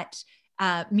fat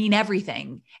mean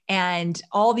everything and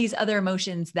all these other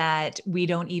emotions that we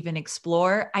don't even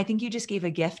explore. I think you just gave a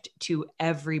gift to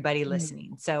everybody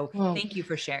listening. So thank you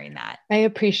for sharing that. I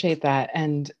appreciate that.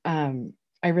 And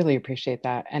I really appreciate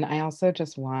that. And I also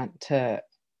just want to,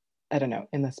 I don't know,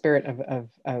 in the spirit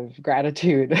of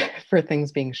gratitude for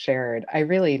things being shared, I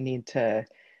really need to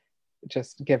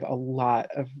just give a lot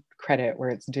of credit where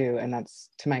it's due. And that's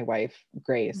to my wife,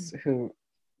 Grace, who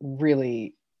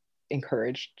really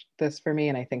encouraged this for me,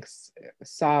 and I think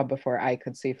saw before I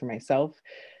could see for myself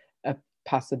a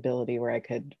possibility where I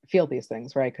could feel these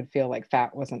things, where I could feel like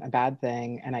fat wasn't a bad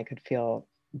thing, and I could feel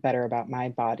better about my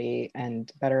body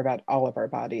and better about all of our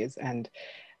bodies. And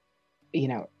you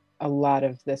know, a lot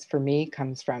of this for me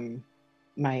comes from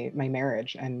my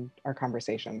marriage and our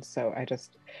conversations. So I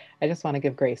just want to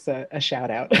give Grace a shout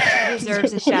out. She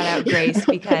deserves a shout out, Grace,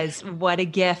 because what a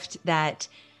gift that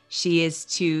she is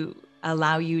to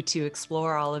allow you to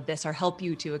explore all of this or help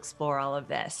you to explore all of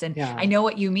this. And I know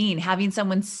what you mean, having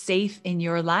someone safe in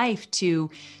your life to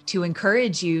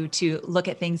encourage you to look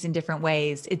at things in different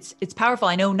ways. It's powerful.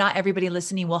 I know not everybody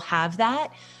listening will have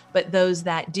that, but those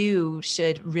that do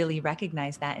should really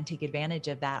recognize that and take advantage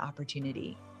of that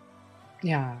opportunity.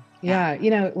 Yeah.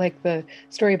 You know, like the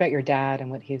story about your dad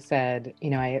and what he said, you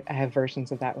know, I have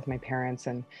versions of that with my parents.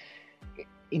 And,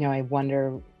 you know, I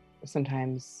wonder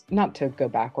sometimes, not to go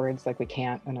backwards, like we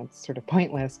can't, and it's sort of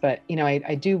pointless, but, you know,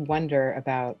 I do wonder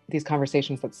about these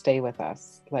conversations that stay with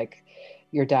us, like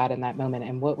your dad in that moment,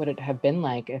 and what would it have been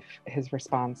like if his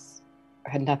response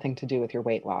had nothing to do with your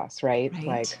weight loss, right?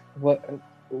 Like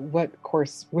what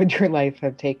course would your life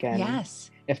have taken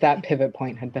if that pivot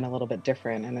point had been a little bit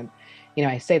different? And then, you know,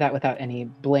 I say that without any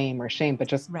blame or shame, but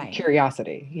just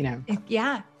curiosity, you know?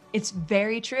 It's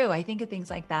very true. I think of things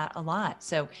like that a lot.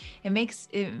 So it makes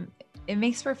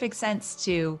perfect sense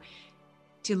to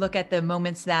look at the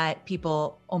moments that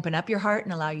people open up your heart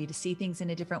and allow you to see things in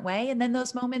a different way. And then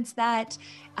those moments that,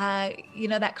 you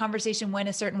know, that conversation went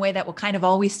a certain way that will kind of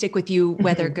always stick with you,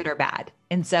 whether good or bad.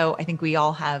 And so I think we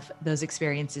all have those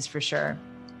experiences for sure.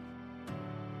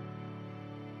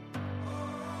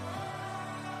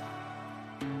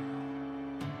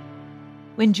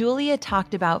 When Julia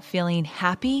talked about feeling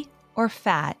happy or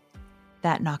fat,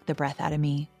 that knocked the breath out of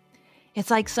me.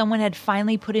 It's like someone had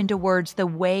finally put into words the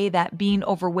way that being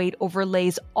overweight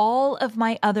overlays all of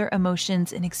my other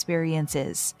emotions and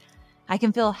experiences. I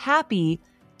can feel happy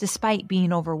despite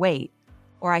being overweight,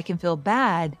 or I can feel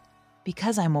bad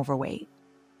because I'm overweight.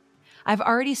 I've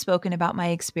already spoken about my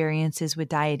experiences with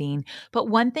dieting, but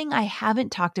one thing I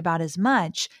haven't talked about as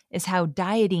much is how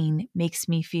dieting makes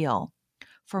me feel.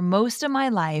 For most of my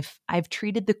life, I've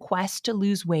treated the quest to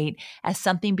lose weight as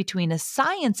something between a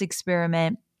science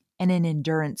experiment and an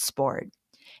endurance sport.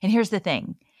 And here's the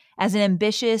thing. As an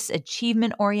ambitious,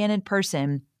 achievement-oriented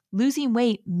person, losing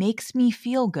weight makes me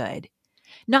feel good.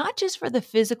 Not just for the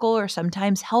physical or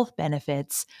sometimes health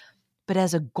benefits, but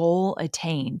as a goal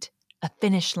attained, a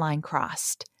finish line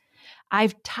crossed.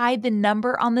 I've tied the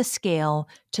number on the scale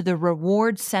to the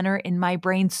reward center in my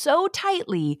brain so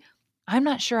tightly, I'm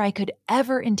not sure I could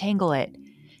ever entangle it.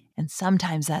 And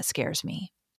sometimes that scares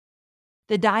me.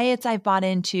 The diets I've bought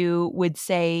into would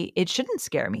say it shouldn't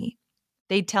scare me.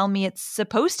 They'd tell me it's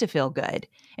supposed to feel good.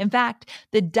 In fact,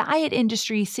 the diet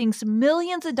industry sinks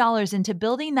millions of dollars into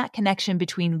building that connection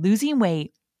between losing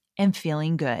weight and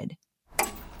feeling good.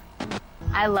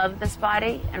 I love this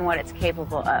body and what it's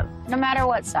capable of, no matter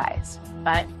what size.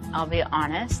 But I'll be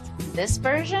honest, this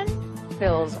version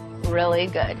feels really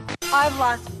good. I've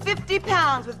lost 50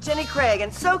 pounds with Jenny Craig,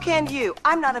 and so can you.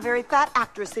 I'm not a very fat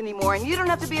actress anymore, and you don't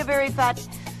have to be a very fat,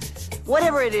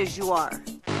 whatever it is you are.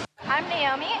 I'm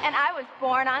Naomi, and I was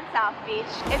born on South Beach.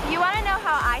 If you want to know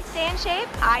how I stay in shape,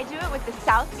 I do it with the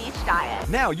South Beach diet.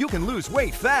 Now you can lose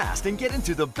weight fast and get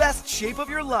into the best shape of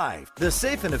your life. The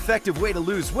safe and effective way to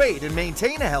lose weight and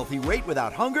maintain a healthy weight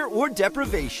without hunger or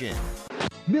deprivation.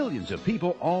 Millions of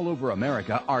people all over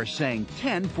America are saying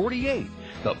 1048,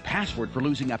 the password for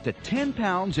losing up to 10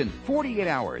 pounds in 48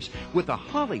 hours with the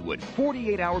Hollywood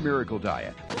 48-hour miracle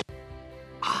diet.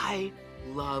 I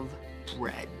love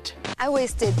bread. I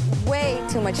wasted way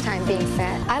too much time being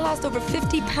fat. I lost over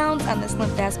 50 pounds on the Slim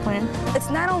Fast plan. It's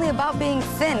not only about being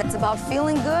thin, it's about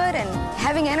feeling good and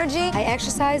having energy. I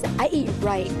exercise, I eat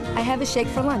right. I have a shake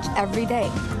for lunch every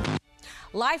day.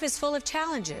 Life is full of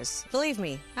challenges. Believe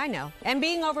me, I know. And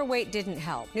being overweight didn't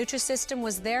help. Nutrisystem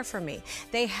was there for me.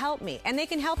 They helped me, and they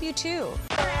can help you too.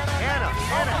 Anna,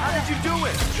 how did you do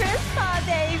it? Trispa,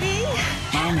 baby.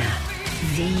 Anna,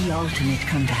 the ultimate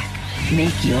comeback.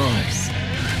 Make yours.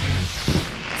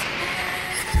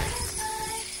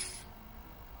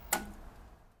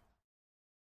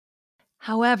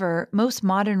 However, most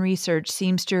modern research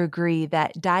seems to agree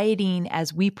that dieting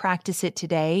as we practice it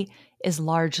today is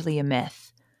largely a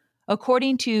myth.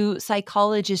 According to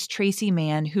psychologist Tracy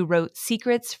Mann, who wrote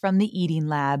Secrets from the Eating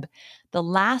Lab, the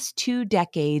last 2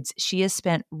 decades she has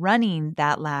spent running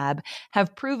that lab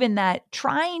have proven that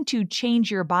trying to change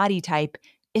your body type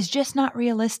is just not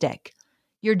realistic.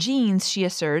 Your genes, she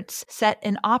asserts, set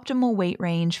an optimal weight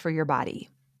range for your body.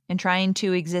 And trying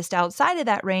to exist outside of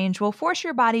that range will force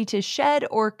your body to shed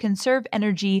or conserve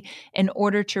energy in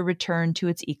order to return to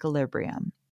its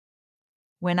equilibrium.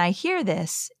 When I hear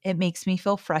this, it makes me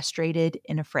feel frustrated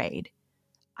and afraid.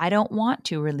 I don't want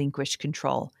to relinquish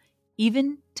control,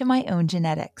 even to my own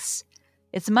genetics.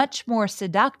 It's much more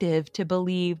seductive to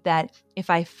believe that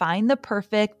if I find the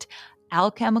perfect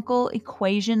alchemical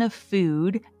equation of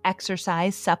food,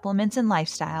 exercise, supplements, and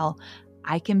lifestyle,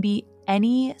 I can be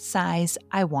any size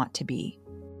I want to be.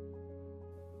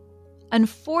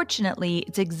 Unfortunately,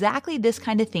 it's exactly this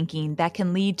kind of thinking that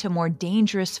can lead to more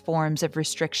dangerous forms of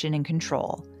restriction and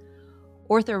control.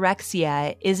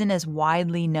 Orthorexia isn't as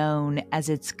widely known as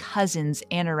its cousins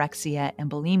anorexia and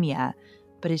bulimia,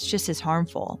 but it's just as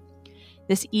harmful.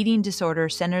 This eating disorder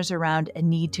centers around a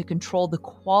need to control the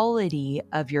quality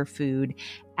of your food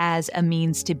as a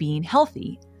means to being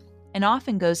healthy, and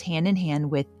often goes hand in hand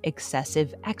with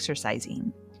excessive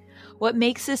exercising. What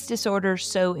makes this disorder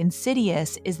so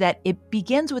insidious is that it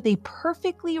begins with a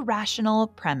perfectly rational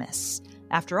premise.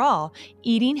 After all,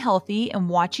 eating healthy and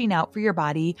watching out for your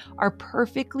body are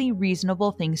perfectly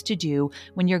reasonable things to do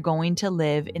when you're going to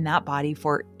live in that body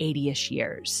for 80-ish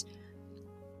years.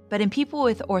 But in people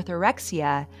with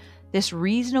orthorexia, this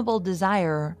reasonable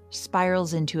desire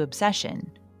spirals into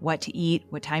obsession. What to eat,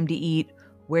 what time to eat,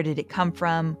 where did it come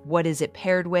from, what is it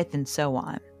paired with, and so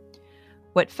on.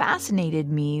 What fascinated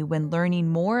me when learning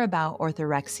more about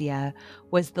orthorexia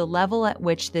was the level at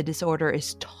which the disorder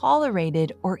is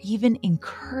tolerated or even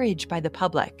encouraged by the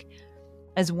public.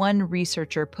 As one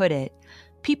researcher put it,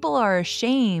 people are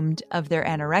ashamed of their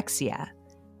anorexia,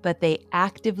 but they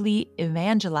actively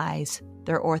evangelize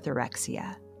their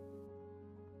orthorexia.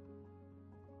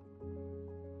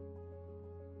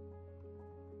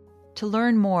 To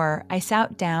learn more, I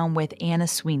sat down with Anna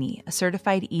Sweeney, a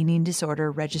certified eating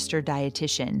disorder registered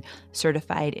dietitian,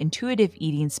 certified intuitive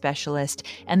eating specialist,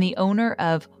 and the owner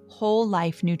of Whole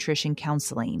Life Nutrition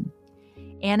Counseling.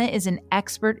 Anna is an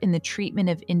expert in the treatment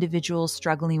of individuals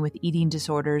struggling with eating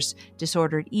disorders,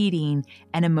 disordered eating,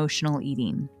 and emotional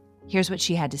eating. Here's what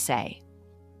she had to say.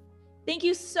 Thank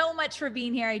you so much for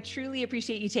being here. I truly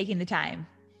appreciate you taking the time.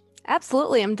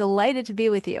 Absolutely. I'm delighted to be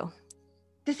with you.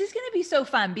 This is going to be so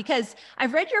fun because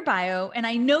I've read your bio and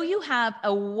I know you have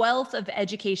a wealth of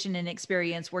education and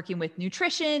experience working with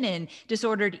nutrition and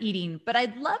disordered eating, but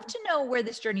I'd love to know where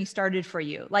this journey started for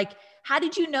you. Like, how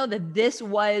did you know that this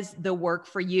was the work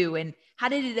for you and how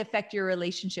did it affect your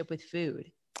relationship with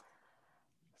food?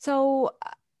 So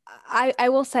I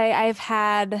will say I've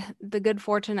had the good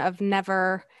fortune of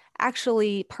never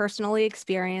actually personally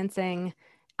experiencing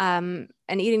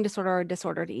an eating disorder or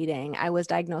disordered eating. I was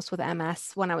diagnosed with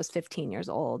MS when I was 15 years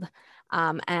old.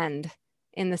 And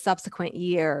in the subsequent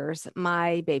years,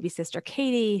 my baby sister,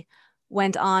 Katie,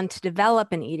 went on to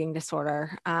develop an eating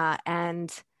disorder.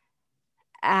 And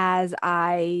as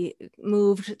I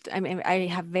moved, I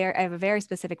have a very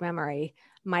specific memory.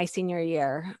 My senior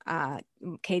year,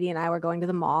 Katie and I were going to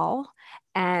the mall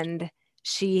and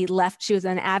she was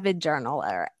an avid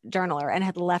journaler and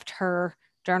had left her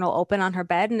journal open on her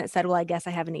bed and it said, well, I guess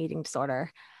I have an eating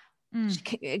disorder.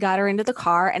 She got her into the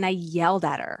car and I yelled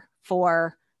at her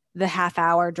for the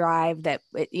half-hour drive that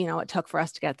it took for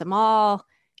us to get to the mall.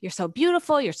 You're so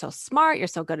beautiful. You're so smart. You're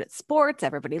so good at sports.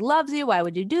 Everybody loves you. Why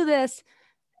would you do this?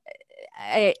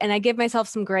 And I give myself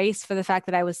some grace for the fact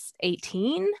that I was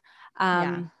 18,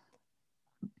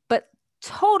 but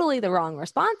totally the wrong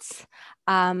response.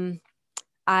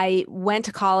 I went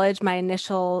to college. My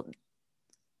initial,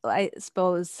 I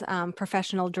suppose,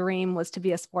 professional dream was to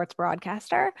be a sports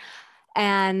broadcaster.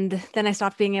 And then I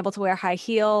stopped being able to wear high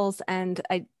heels and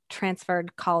I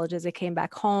transferred colleges. I came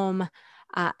back home.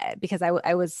 because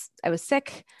I was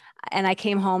sick, and I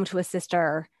came home to a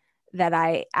sister that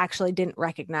I actually didn't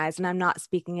recognize. And I'm not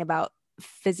speaking about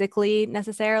physically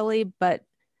necessarily, but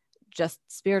just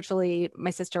spiritually.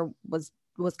 My sister was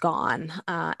gone,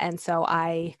 and so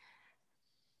I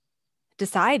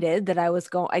decided that I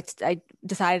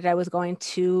decided I was going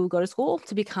to go to school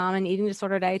to become an eating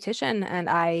disorder dietitian, and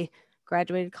I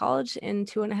graduated college in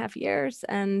 2.5 years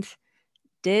and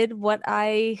did what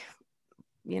I,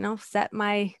 set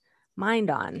my mind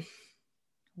on.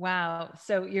 Wow.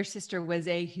 So your sister was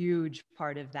a huge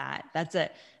part of that. That's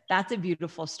a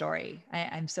beautiful story.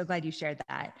 I'm so glad you shared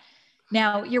that.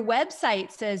 Now, your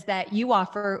website says that you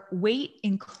offer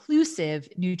weight-inclusive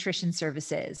nutrition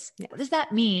services. What does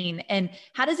that mean? And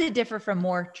how does it differ from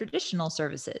more traditional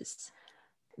services?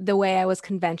 The way I was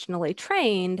conventionally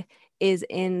trained is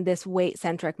in this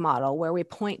weight-centric model where we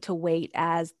point to weight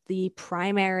as the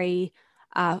primary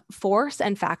force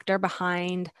and factor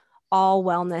behind all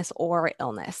wellness or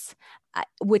illness,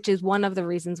 which is one of the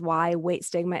reasons why weight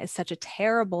stigma is such a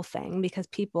terrible thing, because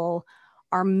people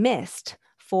are missed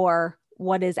for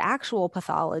what is actual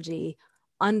pathology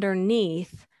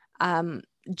underneath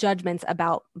judgments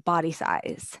about body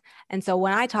size. And so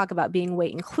when I talk about being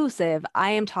weight inclusive,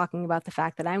 I am talking about the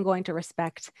fact that I'm going to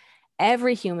respect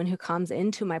every human who comes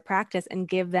into my practice and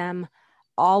give them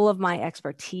all of my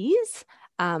expertise,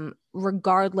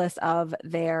 regardless of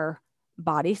their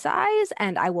body size.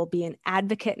 And I will be an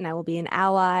advocate and I will be an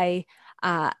ally.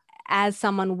 As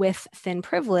someone with thin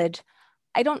privilege,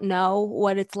 I don't know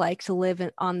what it's like to live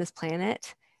on this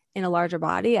planet in a larger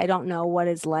body. I don't know what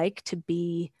it's like to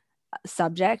be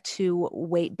subject to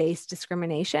weight-based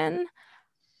discrimination.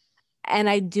 And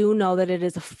I do know that it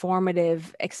is a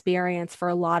formative experience for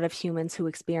a lot of humans who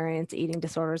experience eating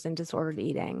disorders and disordered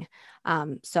eating.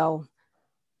 So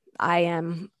I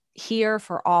am here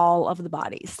for all of the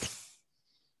bodies.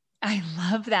 I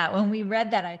love that. When we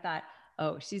read that, I thought,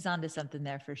 oh, she's onto something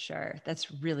there for sure.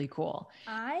 That's really cool.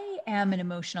 I am an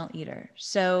emotional eater.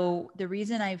 So the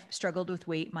reason I've struggled with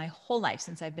weight my whole life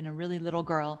since I've been a really little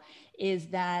girl is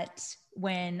that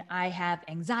when I have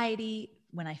anxiety,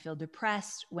 when I feel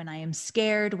depressed, when I am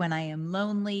scared, when I am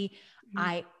lonely,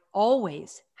 I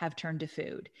always have turned to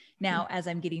food. Now, as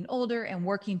I'm getting older and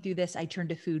working through this, I turn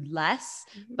to food less,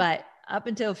 but up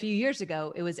until a few years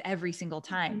ago, it was every single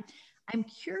time. I'm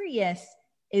curious,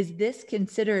 is this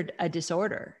considered a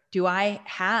disorder? Do I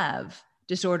have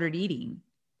disordered eating?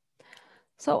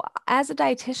 So as a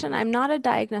dietitian, I'm not a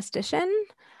diagnostician,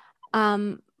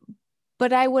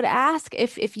 but I would ask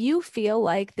if you feel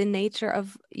like the nature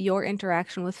of your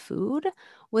interaction with food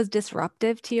was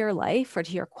disruptive to your life or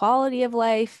to your quality of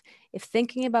life, if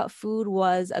thinking about food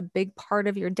was a big part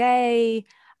of your day,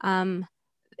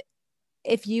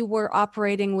 if you were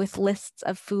operating with lists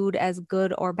of food as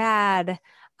good or bad,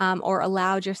 or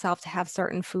allowed yourself to have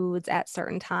certain foods at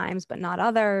certain times, but not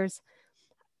others.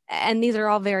 And these are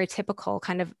all very typical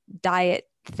kind of diet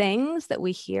things that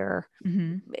we hear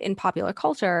in popular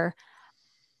culture.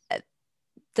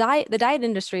 The diet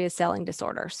industry is selling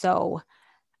disorder. So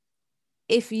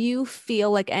if you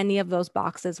feel like any of those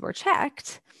boxes were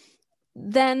checked,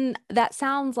 then that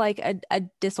sounds like a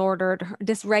disordered,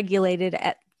 dysregulated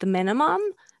at the minimum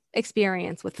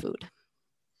experience with food.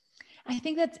 I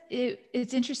think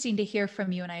it's interesting to hear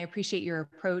from you, and I appreciate your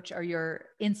approach or your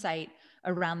insight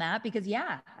around that, because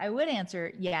I would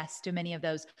answer yes to many of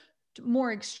those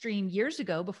more extreme years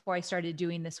ago before I started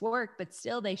doing this work, but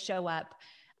still they show up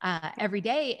every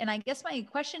day. And I guess my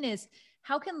question is,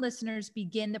 how can listeners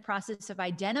begin the process of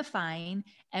identifying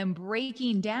and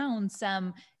breaking down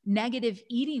some negative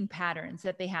eating patterns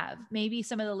that they have? Maybe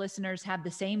some of the listeners have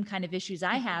the same kind of issues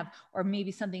I have, or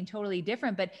maybe something totally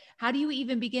different, but how do you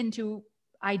even begin to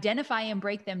identify and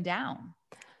break them down?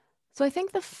 So I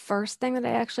think the first thing that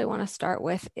I actually want to start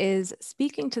with is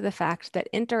speaking to the fact that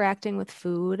interacting with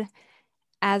food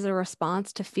as a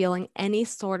response to feeling any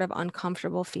sort of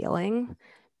uncomfortable feeling,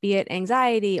 be it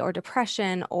anxiety or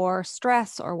depression or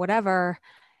stress or whatever,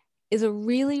 is a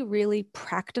really, really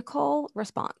practical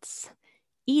response.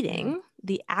 Eating,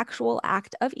 the actual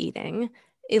act of eating,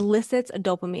 elicits a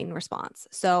dopamine response.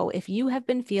 So if you have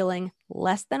been feeling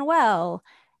less than well,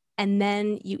 and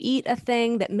then you eat a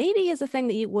thing that maybe is a thing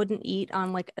that you wouldn't eat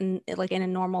on like in a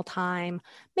normal time,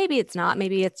 maybe it's not,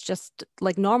 maybe it's just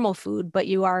like normal food, but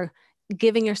you are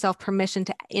giving yourself permission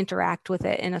to interact with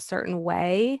it in a certain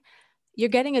way, you're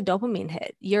getting a dopamine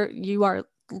hit. You are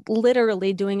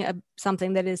literally doing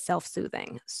something that is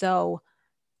self-soothing. So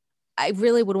I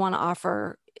really would want to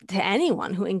offer to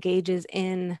anyone who engages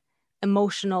in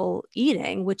emotional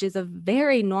eating, which is a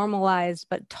very normalized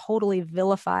but totally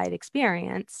vilified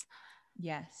experience,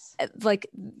 Yes. Like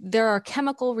there are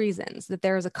chemical reasons that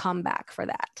there is a comeback for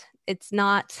that. It's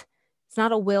not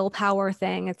a willpower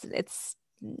thing. It's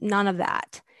none of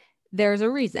that. There's a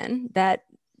reason that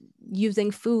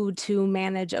using food to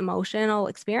manage emotional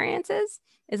experiences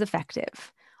is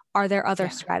effective. Are there other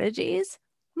strategies?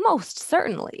 Most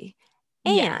certainly.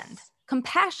 And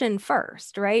compassion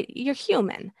first, right? You're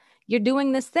human. You're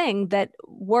doing this thing that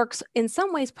works in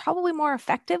some ways probably more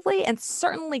effectively and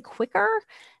certainly quicker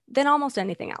than almost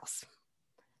anything else.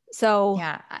 So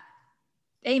yeah,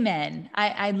 amen.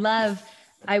 I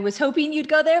was hoping you'd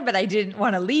go there, but I didn't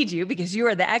want to lead you because you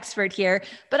are the expert here.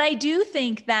 But I do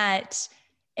think that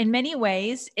in many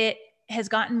ways, it has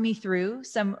gotten me through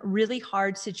some really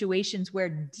hard situations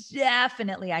where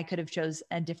definitely I could have chose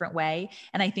a different way.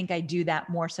 And I think I do that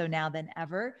more so now than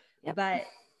ever. Yep. But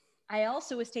I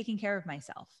also was taking care of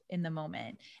myself in the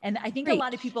moment. And I think a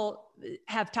lot of people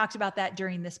have talked about that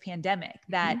during this pandemic,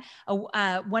 that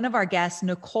one of our guests,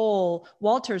 Nicole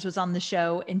Walters, was on the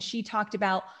show and she talked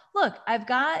about, look, I've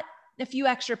got a few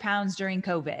extra pounds during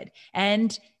COVID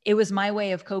and it was my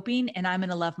way of coping and I'm going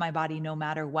to love my body no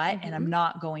matter what. And I'm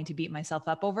not going to beat myself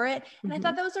up over it. And I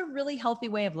thought that was a really healthy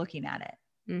way of looking at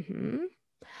it.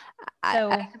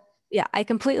 So I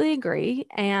completely agree.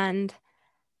 And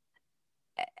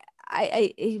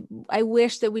I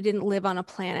wish that we didn't live on a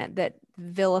planet that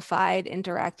vilified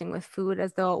interacting with food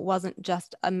as though it wasn't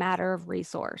just a matter of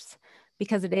resource,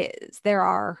 because it is. There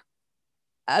are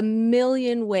a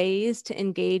million ways to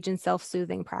engage in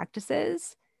self-soothing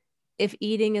practices. If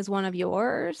eating is one of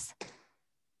yours,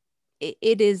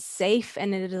 it is safe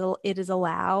and it is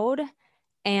allowed.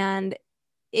 And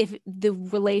if the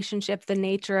relationship, the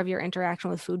nature of your interaction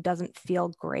with food doesn't feel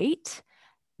great,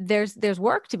 there's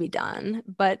work to be done,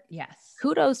 but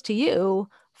kudos to you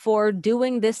for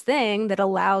doing this thing that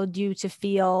allowed you to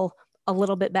feel a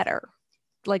little bit better.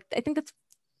 Like, I think that's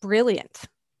brilliant.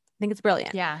 I think it's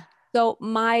brilliant. Yeah. So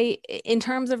in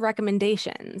terms of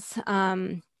recommendations,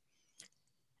 and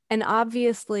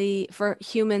obviously for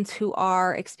humans who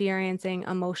are experiencing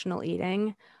emotional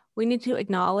eating, we need to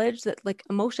acknowledge that like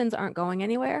emotions aren't going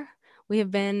anywhere. We have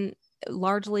been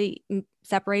largely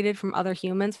separated from other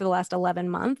humans for the last 11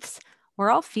 months.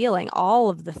 We're all feeling all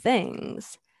of the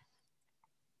things.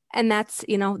 And that's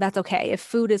okay. If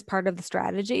food is part of the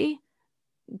strategy,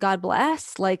 God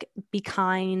bless, like be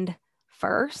kind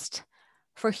first.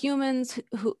 For humans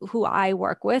who I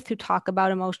work with, who talk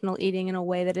about emotional eating in a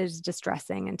way that is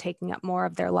distressing and taking up more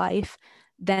of their life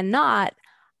than not,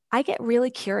 I get really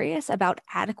curious about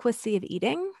adequacy of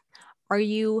eating. Are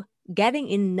you getting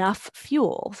enough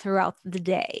fuel throughout the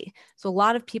day? So a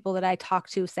lot of people that I talk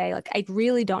to say, like, I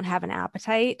really don't have an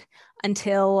appetite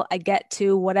until I get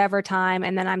to whatever time,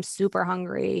 and then I'm super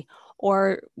hungry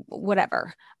or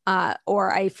whatever,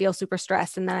 or I feel super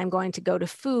stressed and then I'm going to go to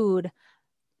food.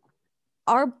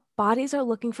 Our bodies are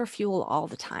looking for fuel all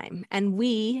the time, and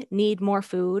we need more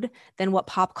food than what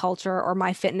pop culture or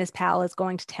MyFitnessPal is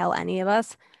going to tell any of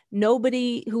us.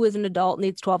 Nobody who is an adult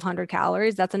needs 1,200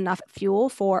 calories. That's enough fuel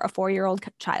for a 4-year-old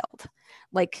child.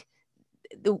 Like,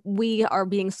 we are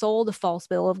being sold a false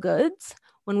bill of goods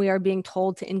when we are being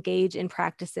told to engage in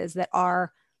practices that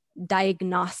are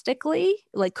diagnostically,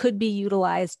 like, could be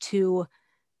utilized to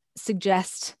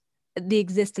suggest the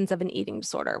existence of an eating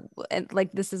disorder. And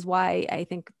like, this is why I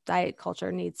think diet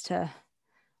culture needs to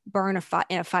burn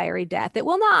in a fiery death. It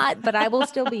will not, but I will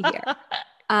still be here.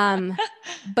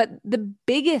 But the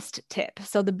biggest tip,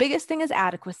 so the biggest thing is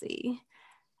adequacy,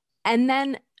 and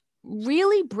then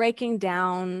really breaking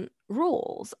down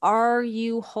rules. Are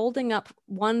you holding up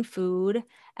one food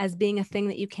as being a thing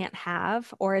that you can't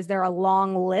have? Or is there a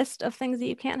long list of things that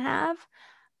you can't have?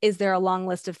 Is there a long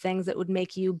list of things that would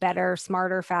make you better,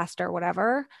 smarter, faster,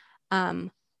 whatever?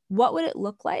 What would it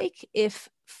look like if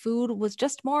food was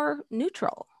just more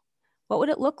neutral? What would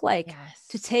it look like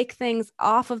to take things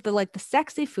off of the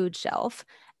sexy food shelf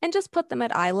and just put them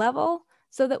at eye level,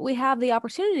 so that we have the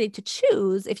opportunity to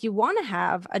choose if you want to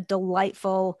have a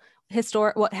delightful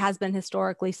what has been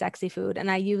historically sexy food.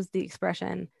 And I use the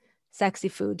expression sexy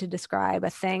food to describe a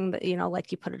thing that,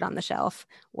 like you put it on the shelf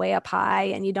way up high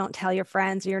and you don't tell your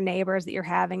friends or your neighbors that you're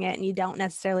having it, and you don't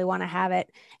necessarily want to have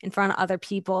it in front of other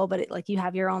people, but you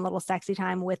have your own little sexy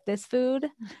time with this food.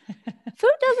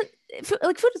 Food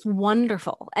is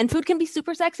wonderful, and food can be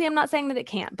super sexy. I'm not saying that it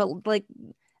can't, but like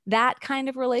that kind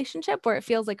of relationship where it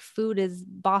feels like food is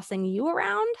bossing you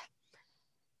around,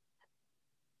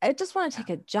 I just want to take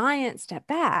a giant step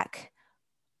back.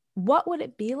 What would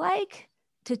it be like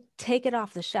to take it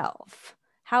off the shelf?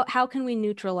 How can we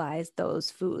neutralize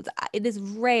those foods? It is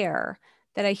rare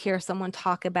that I hear someone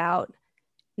talk about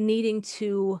needing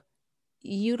to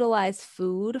utilize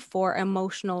food for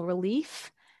emotional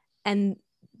relief, and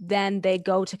then they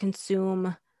go to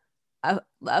consume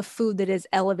a food that is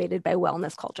elevated by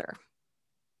wellness culture.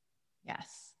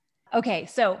 Yes. Okay.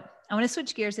 So I want to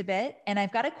switch gears a bit. And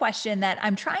I've got a question that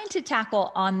I'm trying to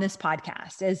tackle on this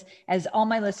podcast. As all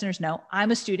my listeners know,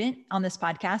 I'm a student on this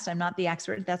podcast. I'm not the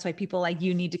expert. That's why people like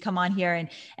you need to come on here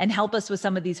and help us with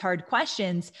some of these hard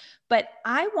questions. But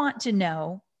I want to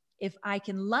know if I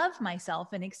can love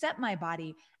myself and accept my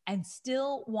body and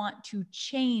still want to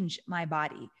change my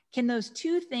body. Can those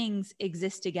two things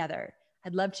exist together?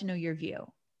 I'd love to know your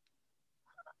view.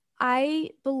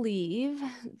 I believe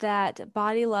that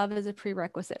body love is a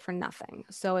prerequisite for nothing.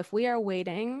 So if we are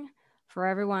waiting for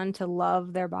everyone to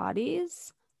love their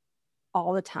bodies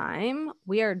all the time,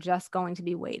 we are just going to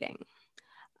be waiting.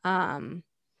 I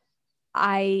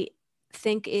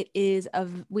think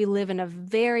we live in a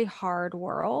very hard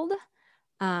world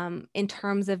in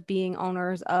terms of being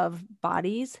owners of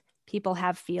bodies. People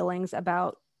have feelings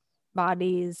about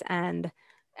bodies, and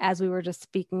as we were just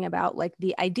speaking about, like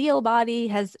the ideal body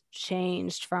has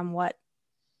changed from what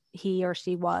he or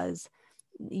she was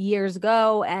years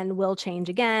ago and will change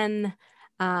again.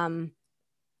 And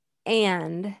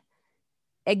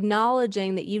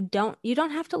acknowledging that you don't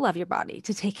have to love your body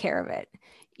to take care of it.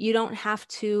 You don't have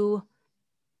to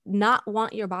not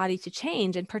want your body to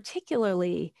change. And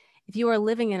particularly if you are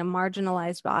living in a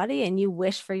marginalized body and you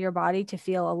wish for your body to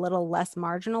feel a little less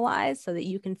marginalized so that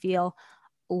you can feel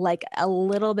like a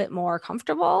little bit more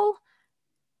comfortable,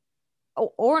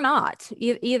 or not,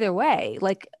 either way,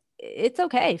 like it's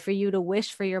okay for you to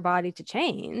wish for your body to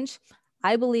change.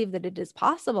 I believe that it is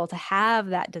possible to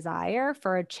have that desire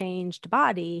for a changed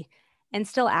body and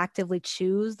still actively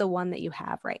choose the one that you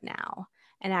have right now,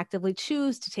 and actively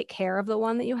choose to take care of the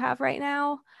one that you have right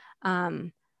now.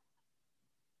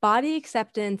 Body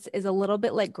acceptance is a little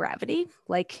bit like gravity.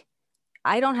 Like,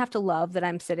 I don't have to love that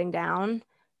I'm sitting down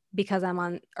because I'm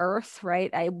on Earth, right?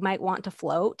 I might want to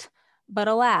float, but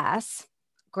alas,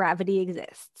 gravity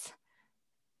exists.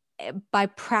 By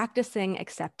practicing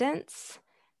acceptance,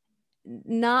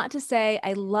 not to say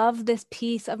I love this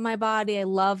piece of my body, I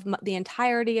love the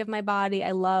entirety of my body,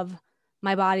 I love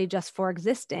my body just for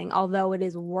existing, although it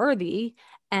is worthy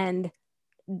and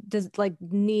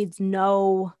needs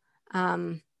no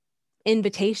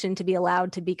invitation to be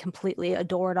allowed to be completely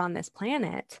adored on this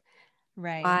planet.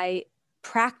 Right. By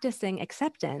practicing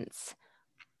acceptance,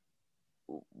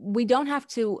 we don't have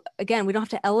to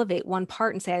elevate one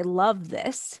part and say, I love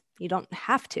this. You don't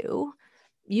have to.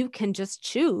 You can just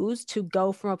choose to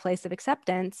go from a place of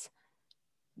acceptance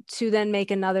to then make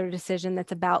another decision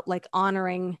that's about like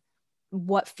honoring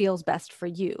what feels best for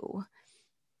you.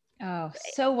 Oh,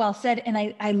 so well said. And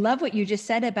I love what you just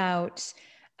said about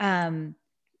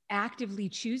actively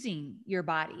choosing your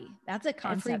body. That's a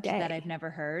concept that I've never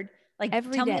heard. Like,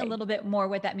 tell me a little bit more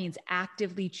what that means,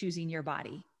 actively choosing your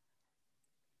body.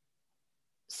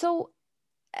 So,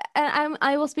 and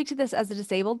I will speak to this as a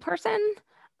disabled person.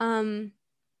 I'm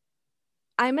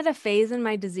at a phase in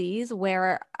my disease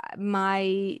where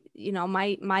my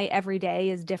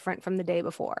everyday is different from the day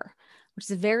before, which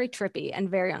is very trippy and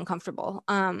very uncomfortable.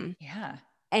 Yeah.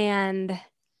 And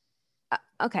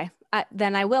okay,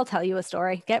 then I will tell you a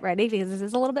story. Get ready, because this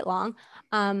is a little bit long.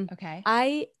 Okay.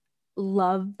 I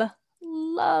love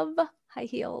high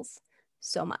heels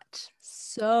so much.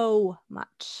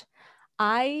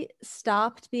 I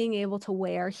stopped being able to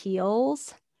wear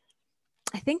heels,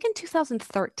 I think in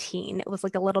 2013. It was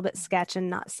like a little bit sketch and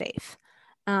not safe.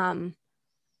 I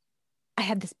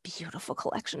had this beautiful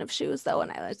collection of shoes though,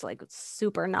 and I was like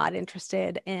super not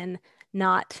interested in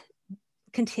not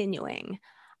continuing.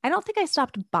 I don't think I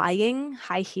stopped buying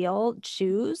high heel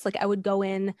shoes. Like, I would go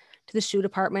in to the shoe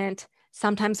department,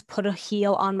 sometimes put a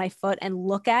heel on my foot and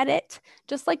look at it,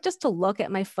 just to look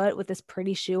at my foot with this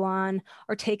pretty shoe on,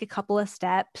 or take a couple of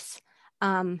steps.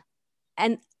 And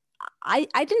I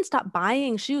didn't stop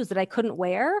buying shoes that I couldn't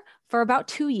wear for about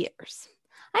 2 years.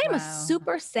 I am a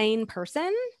super sane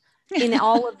person in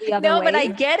all of the other ways. No, but I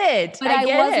get it. But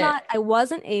I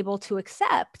wasn't able to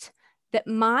accept that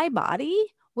my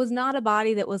body was not a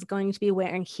body that was going to be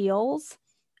wearing heels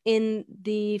in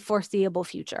the foreseeable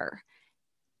future.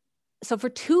 So for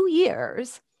 2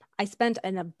 years, I spent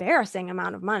an embarrassing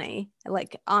amount of money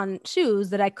on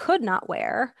shoes that I could not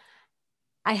wear.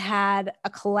 I had a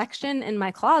collection in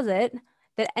my closet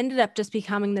that ended up just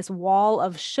becoming this wall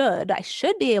of I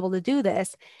should be able to do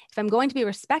this. If I'm going to be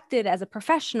respected as a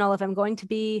professional, if I'm going to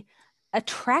be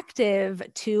attractive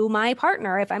to my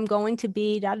partner, if I'm going to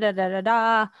be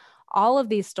all of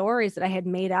these stories that I had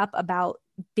made up about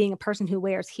being a person who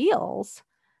wears heels,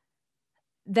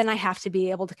 then I have to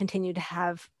be able to continue to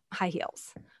have high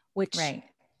heels, which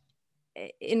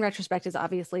in retrospect is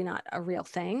obviously not a real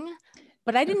thing.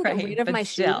 But I didn't get rid of my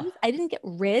shoes. I didn't get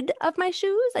rid of my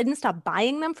shoes. I didn't stop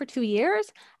buying them for 2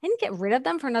 years. I didn't get rid of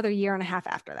them for another year and a half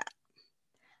after that.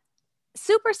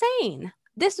 Super sane.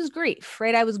 This was grief,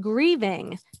 right? I was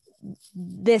grieving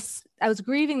this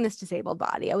disabled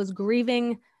body. I was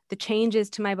grieving the changes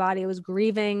to my body. I was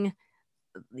grieving,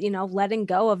 letting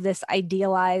go of this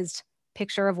idealized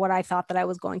picture of what I thought that I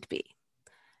was going to be.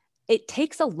 It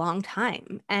takes a long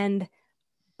time, and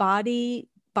body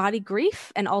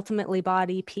grief and ultimately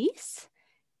body peace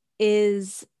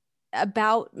is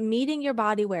about meeting your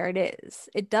body where it is.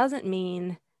 It doesn't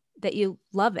mean that you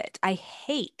love it. I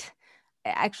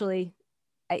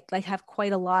have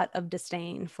quite a lot of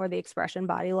disdain for the expression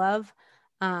body love,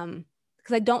 because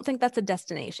I don't think that's a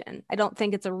destination. I don't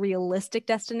think it's a realistic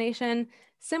destination.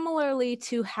 Similarly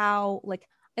to how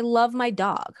I love my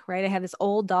dog, right? I have this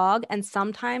old dog, and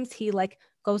sometimes he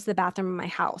goes to the bathroom in my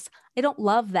house. I don't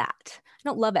love that. I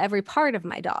don't love every part of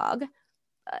my dog.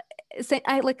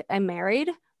 I'm married.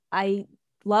 I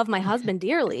love my husband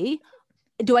dearly.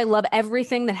 Do I love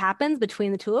everything that happens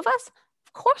between the two of us?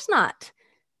 Of course not.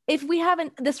 If we have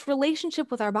this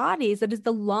relationship with our bodies that is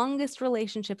the longest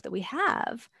relationship that we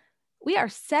have, we are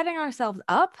setting ourselves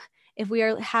up if we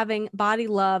are having body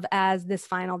love as this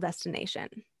final destination.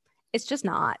 It's just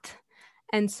not.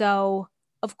 And so,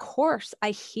 of course,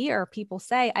 I hear people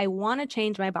say, I want to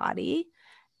change my body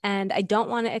and I don't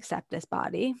want to accept this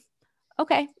body.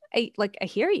 Okay, I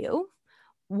hear you.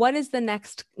 What is the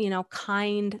next,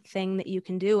 kind thing that you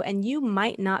can do? And you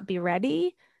might not be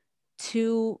ready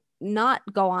to not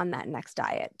go on that next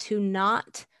diet, to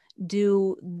not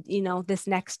do, this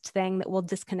next thing that will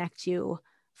disconnect you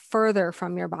further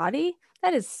from your body.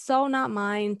 That is so not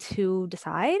mine to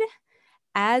decide.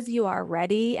 As you are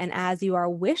ready and as you are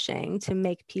wishing to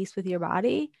make peace with your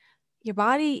body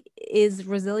is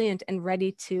resilient and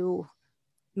ready to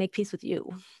make peace with you.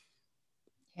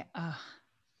 Yeah. Oh,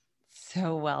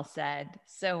 so well said.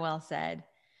 So well said.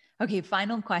 Okay,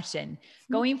 final question.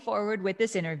 Going forward with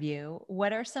this interview,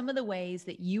 what are some of the ways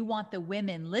that you want the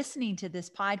women listening to this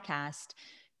podcast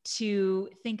to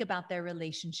think about their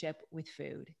relationship with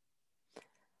food?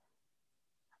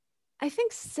 I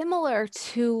think similar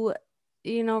to,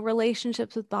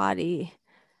 relationships with body,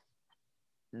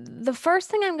 the first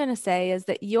thing I'm going to say is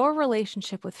that your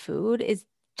relationship with food is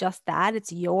just that.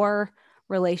 It's your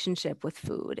relationship with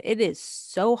food. It is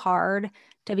so hard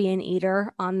to be an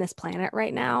eater on this planet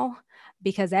right now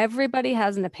because everybody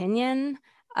has an opinion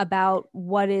about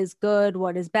what is good,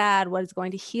 what is bad, what is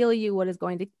going to heal you, what is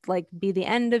going to be the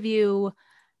end of you.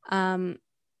 And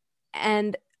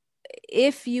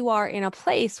if you are in a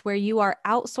place where you are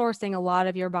outsourcing a lot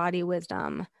of your body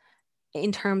wisdom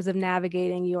in terms of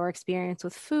navigating your experience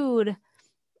with food,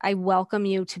 I welcome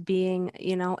you to being,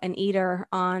 an eater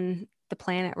on the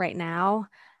planet right now.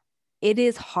 It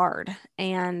is hard.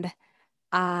 And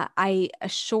I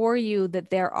assure you that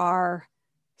there are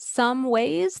some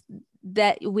ways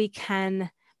that we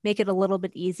can make it a little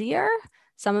bit easier.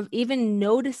 Some of even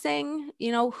noticing,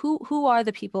 who are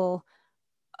the people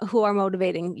who are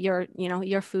motivating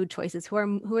your food choices, who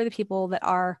are the people that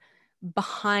are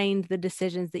behind the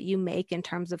decisions that you make in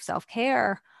terms of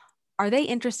self-care. Are they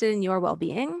interested in your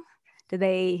well-being? Do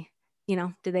they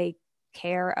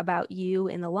care about you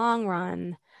in the long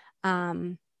run?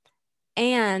 And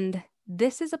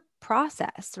this is a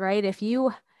process, right? If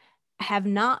you have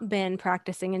not been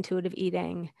practicing intuitive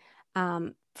eating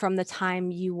from the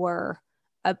time you were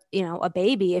a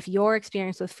baby, if your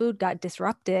experience with food got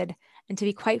disrupted, and to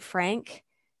be quite frank,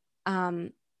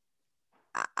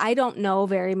 I don't know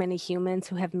very many humans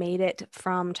who have made it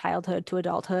from childhood to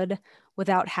adulthood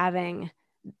without having,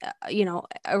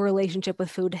 a relationship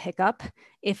with food hiccup.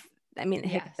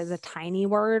 Hiccup is a tiny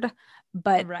word,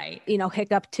 but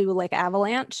hiccup to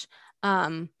avalanche.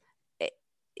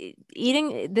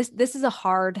 Eating this is a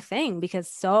hard thing because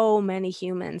so many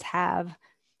humans have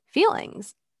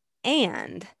feelings,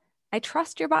 and I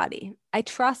trust your body. I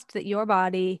trust that your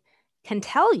body can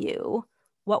tell you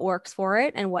what works for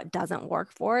it and what doesn't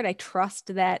work for it. I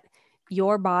trust that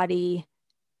your body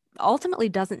ultimately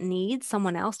doesn't need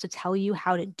someone else to tell you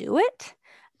how to do it.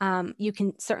 You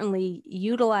can certainly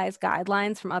utilize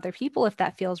guidelines from other people if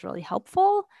that feels really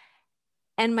helpful.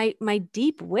 And my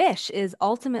deep wish is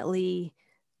ultimately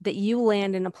that you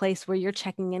land in a place where you're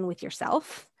checking in with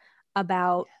yourself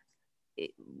about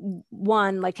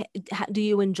one, do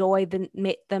you enjoy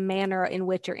the manner in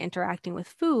which you're interacting with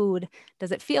food?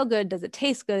 Does it feel good? Does it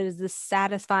taste good? Is this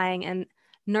satisfying and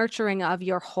nurturing of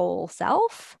your whole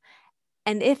self?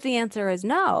 And if the answer is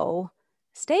no,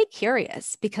 stay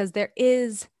curious, because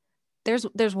there's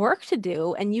work to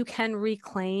do, and you can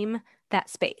reclaim that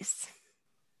space.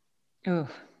 Oh,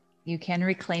 you can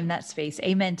reclaim that space.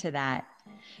 Amen to that.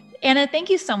 Anna, thank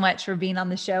you so much for being on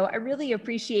the show. I really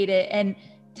appreciate it. And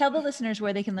tell the listeners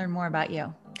where they can learn more about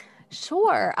you.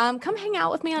 Sure. Come hang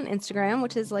out with me on Instagram,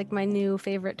 which is like my new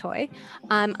favorite toy.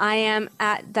 I am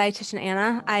at Dietitian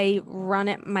Anna. I run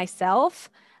it myself.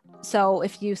 So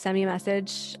if you send me a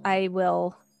message, I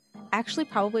will actually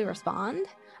probably respond.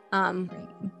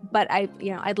 But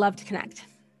I'd love to connect.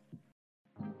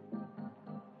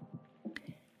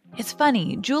 It's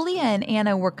funny, Julia and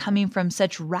Anna were coming from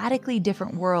such radically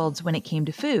different worlds when it came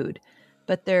to food,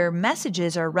 but their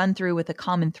messages are run through with a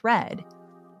common thread.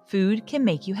 Food can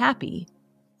make you happy.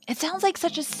 It sounds like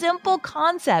such a simple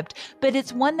concept, but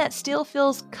it's one that still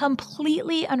feels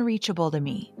completely unreachable to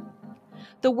me.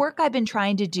 The work I've been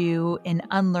trying to do in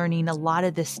unlearning a lot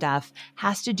of this stuff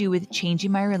has to do with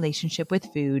changing my relationship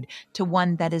with food to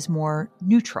one that is more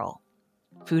neutral.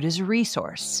 Food is a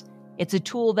resource. It's a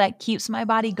tool that keeps my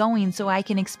body going so I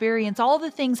can experience all the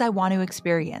things I want to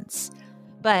experience.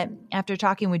 But after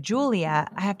talking with Julia,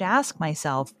 I have to ask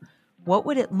myself, what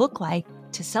would it look like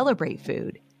to celebrate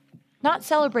food? Not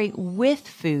celebrate with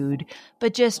food,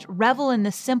 but just revel in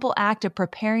the simple act of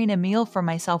preparing a meal for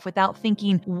myself without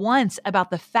thinking once about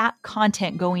the fat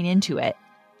content going into it.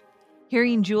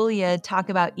 Hearing Julia talk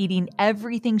about eating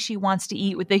everything she wants to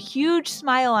eat with a huge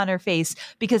smile on her face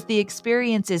because the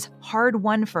experience is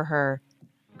hard-won for her,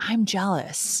 I'm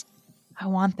jealous. I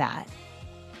want that.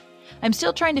 I'm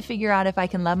still trying to figure out if I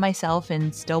can love myself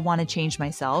and still want to change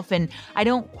myself, and I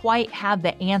don't quite have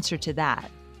the answer to that.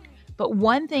 But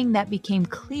one thing that became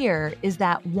clear is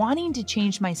that wanting to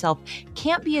change myself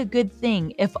can't be a good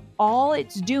thing if all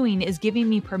it's doing is giving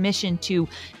me permission to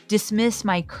dismiss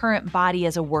my current body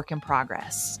as a work in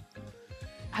progress.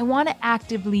 I want to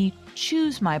actively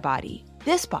choose my body,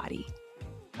 this body.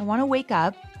 I want to wake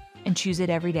up and choose it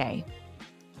every day.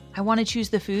 I want to choose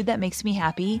the food that makes me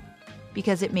happy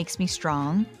because it makes me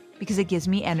strong, because it gives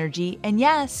me energy, and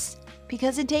yes,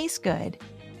 because it tastes good.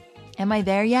 Am I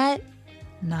there yet?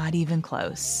 Not even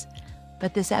close.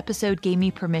 But this episode gave me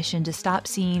permission to stop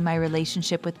seeing my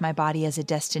relationship with my body as a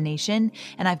destination,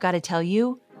 and I've got to tell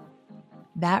you,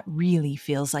 that really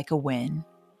feels like a win.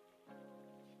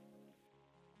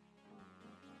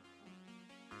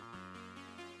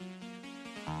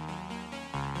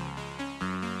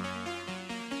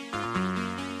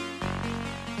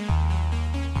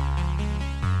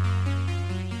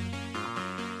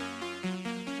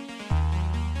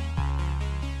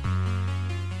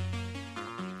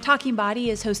 Talking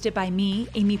Body is hosted by me,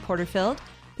 Amy Porterfield.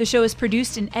 The show is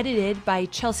produced and edited by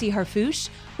Chelsea Harfouche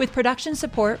with production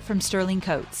support from Sterling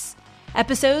Coates.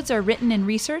 Episodes are written and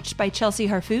researched by Chelsea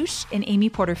Harfouche and Amy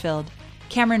Porterfield.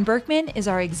 Cameron Berkman is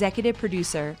our executive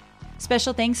producer.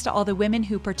 Special thanks to all the women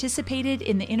who participated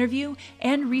in the interview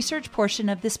and research portion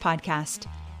of this podcast.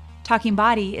 Talking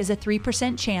Body is a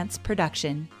 3% Chance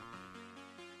production.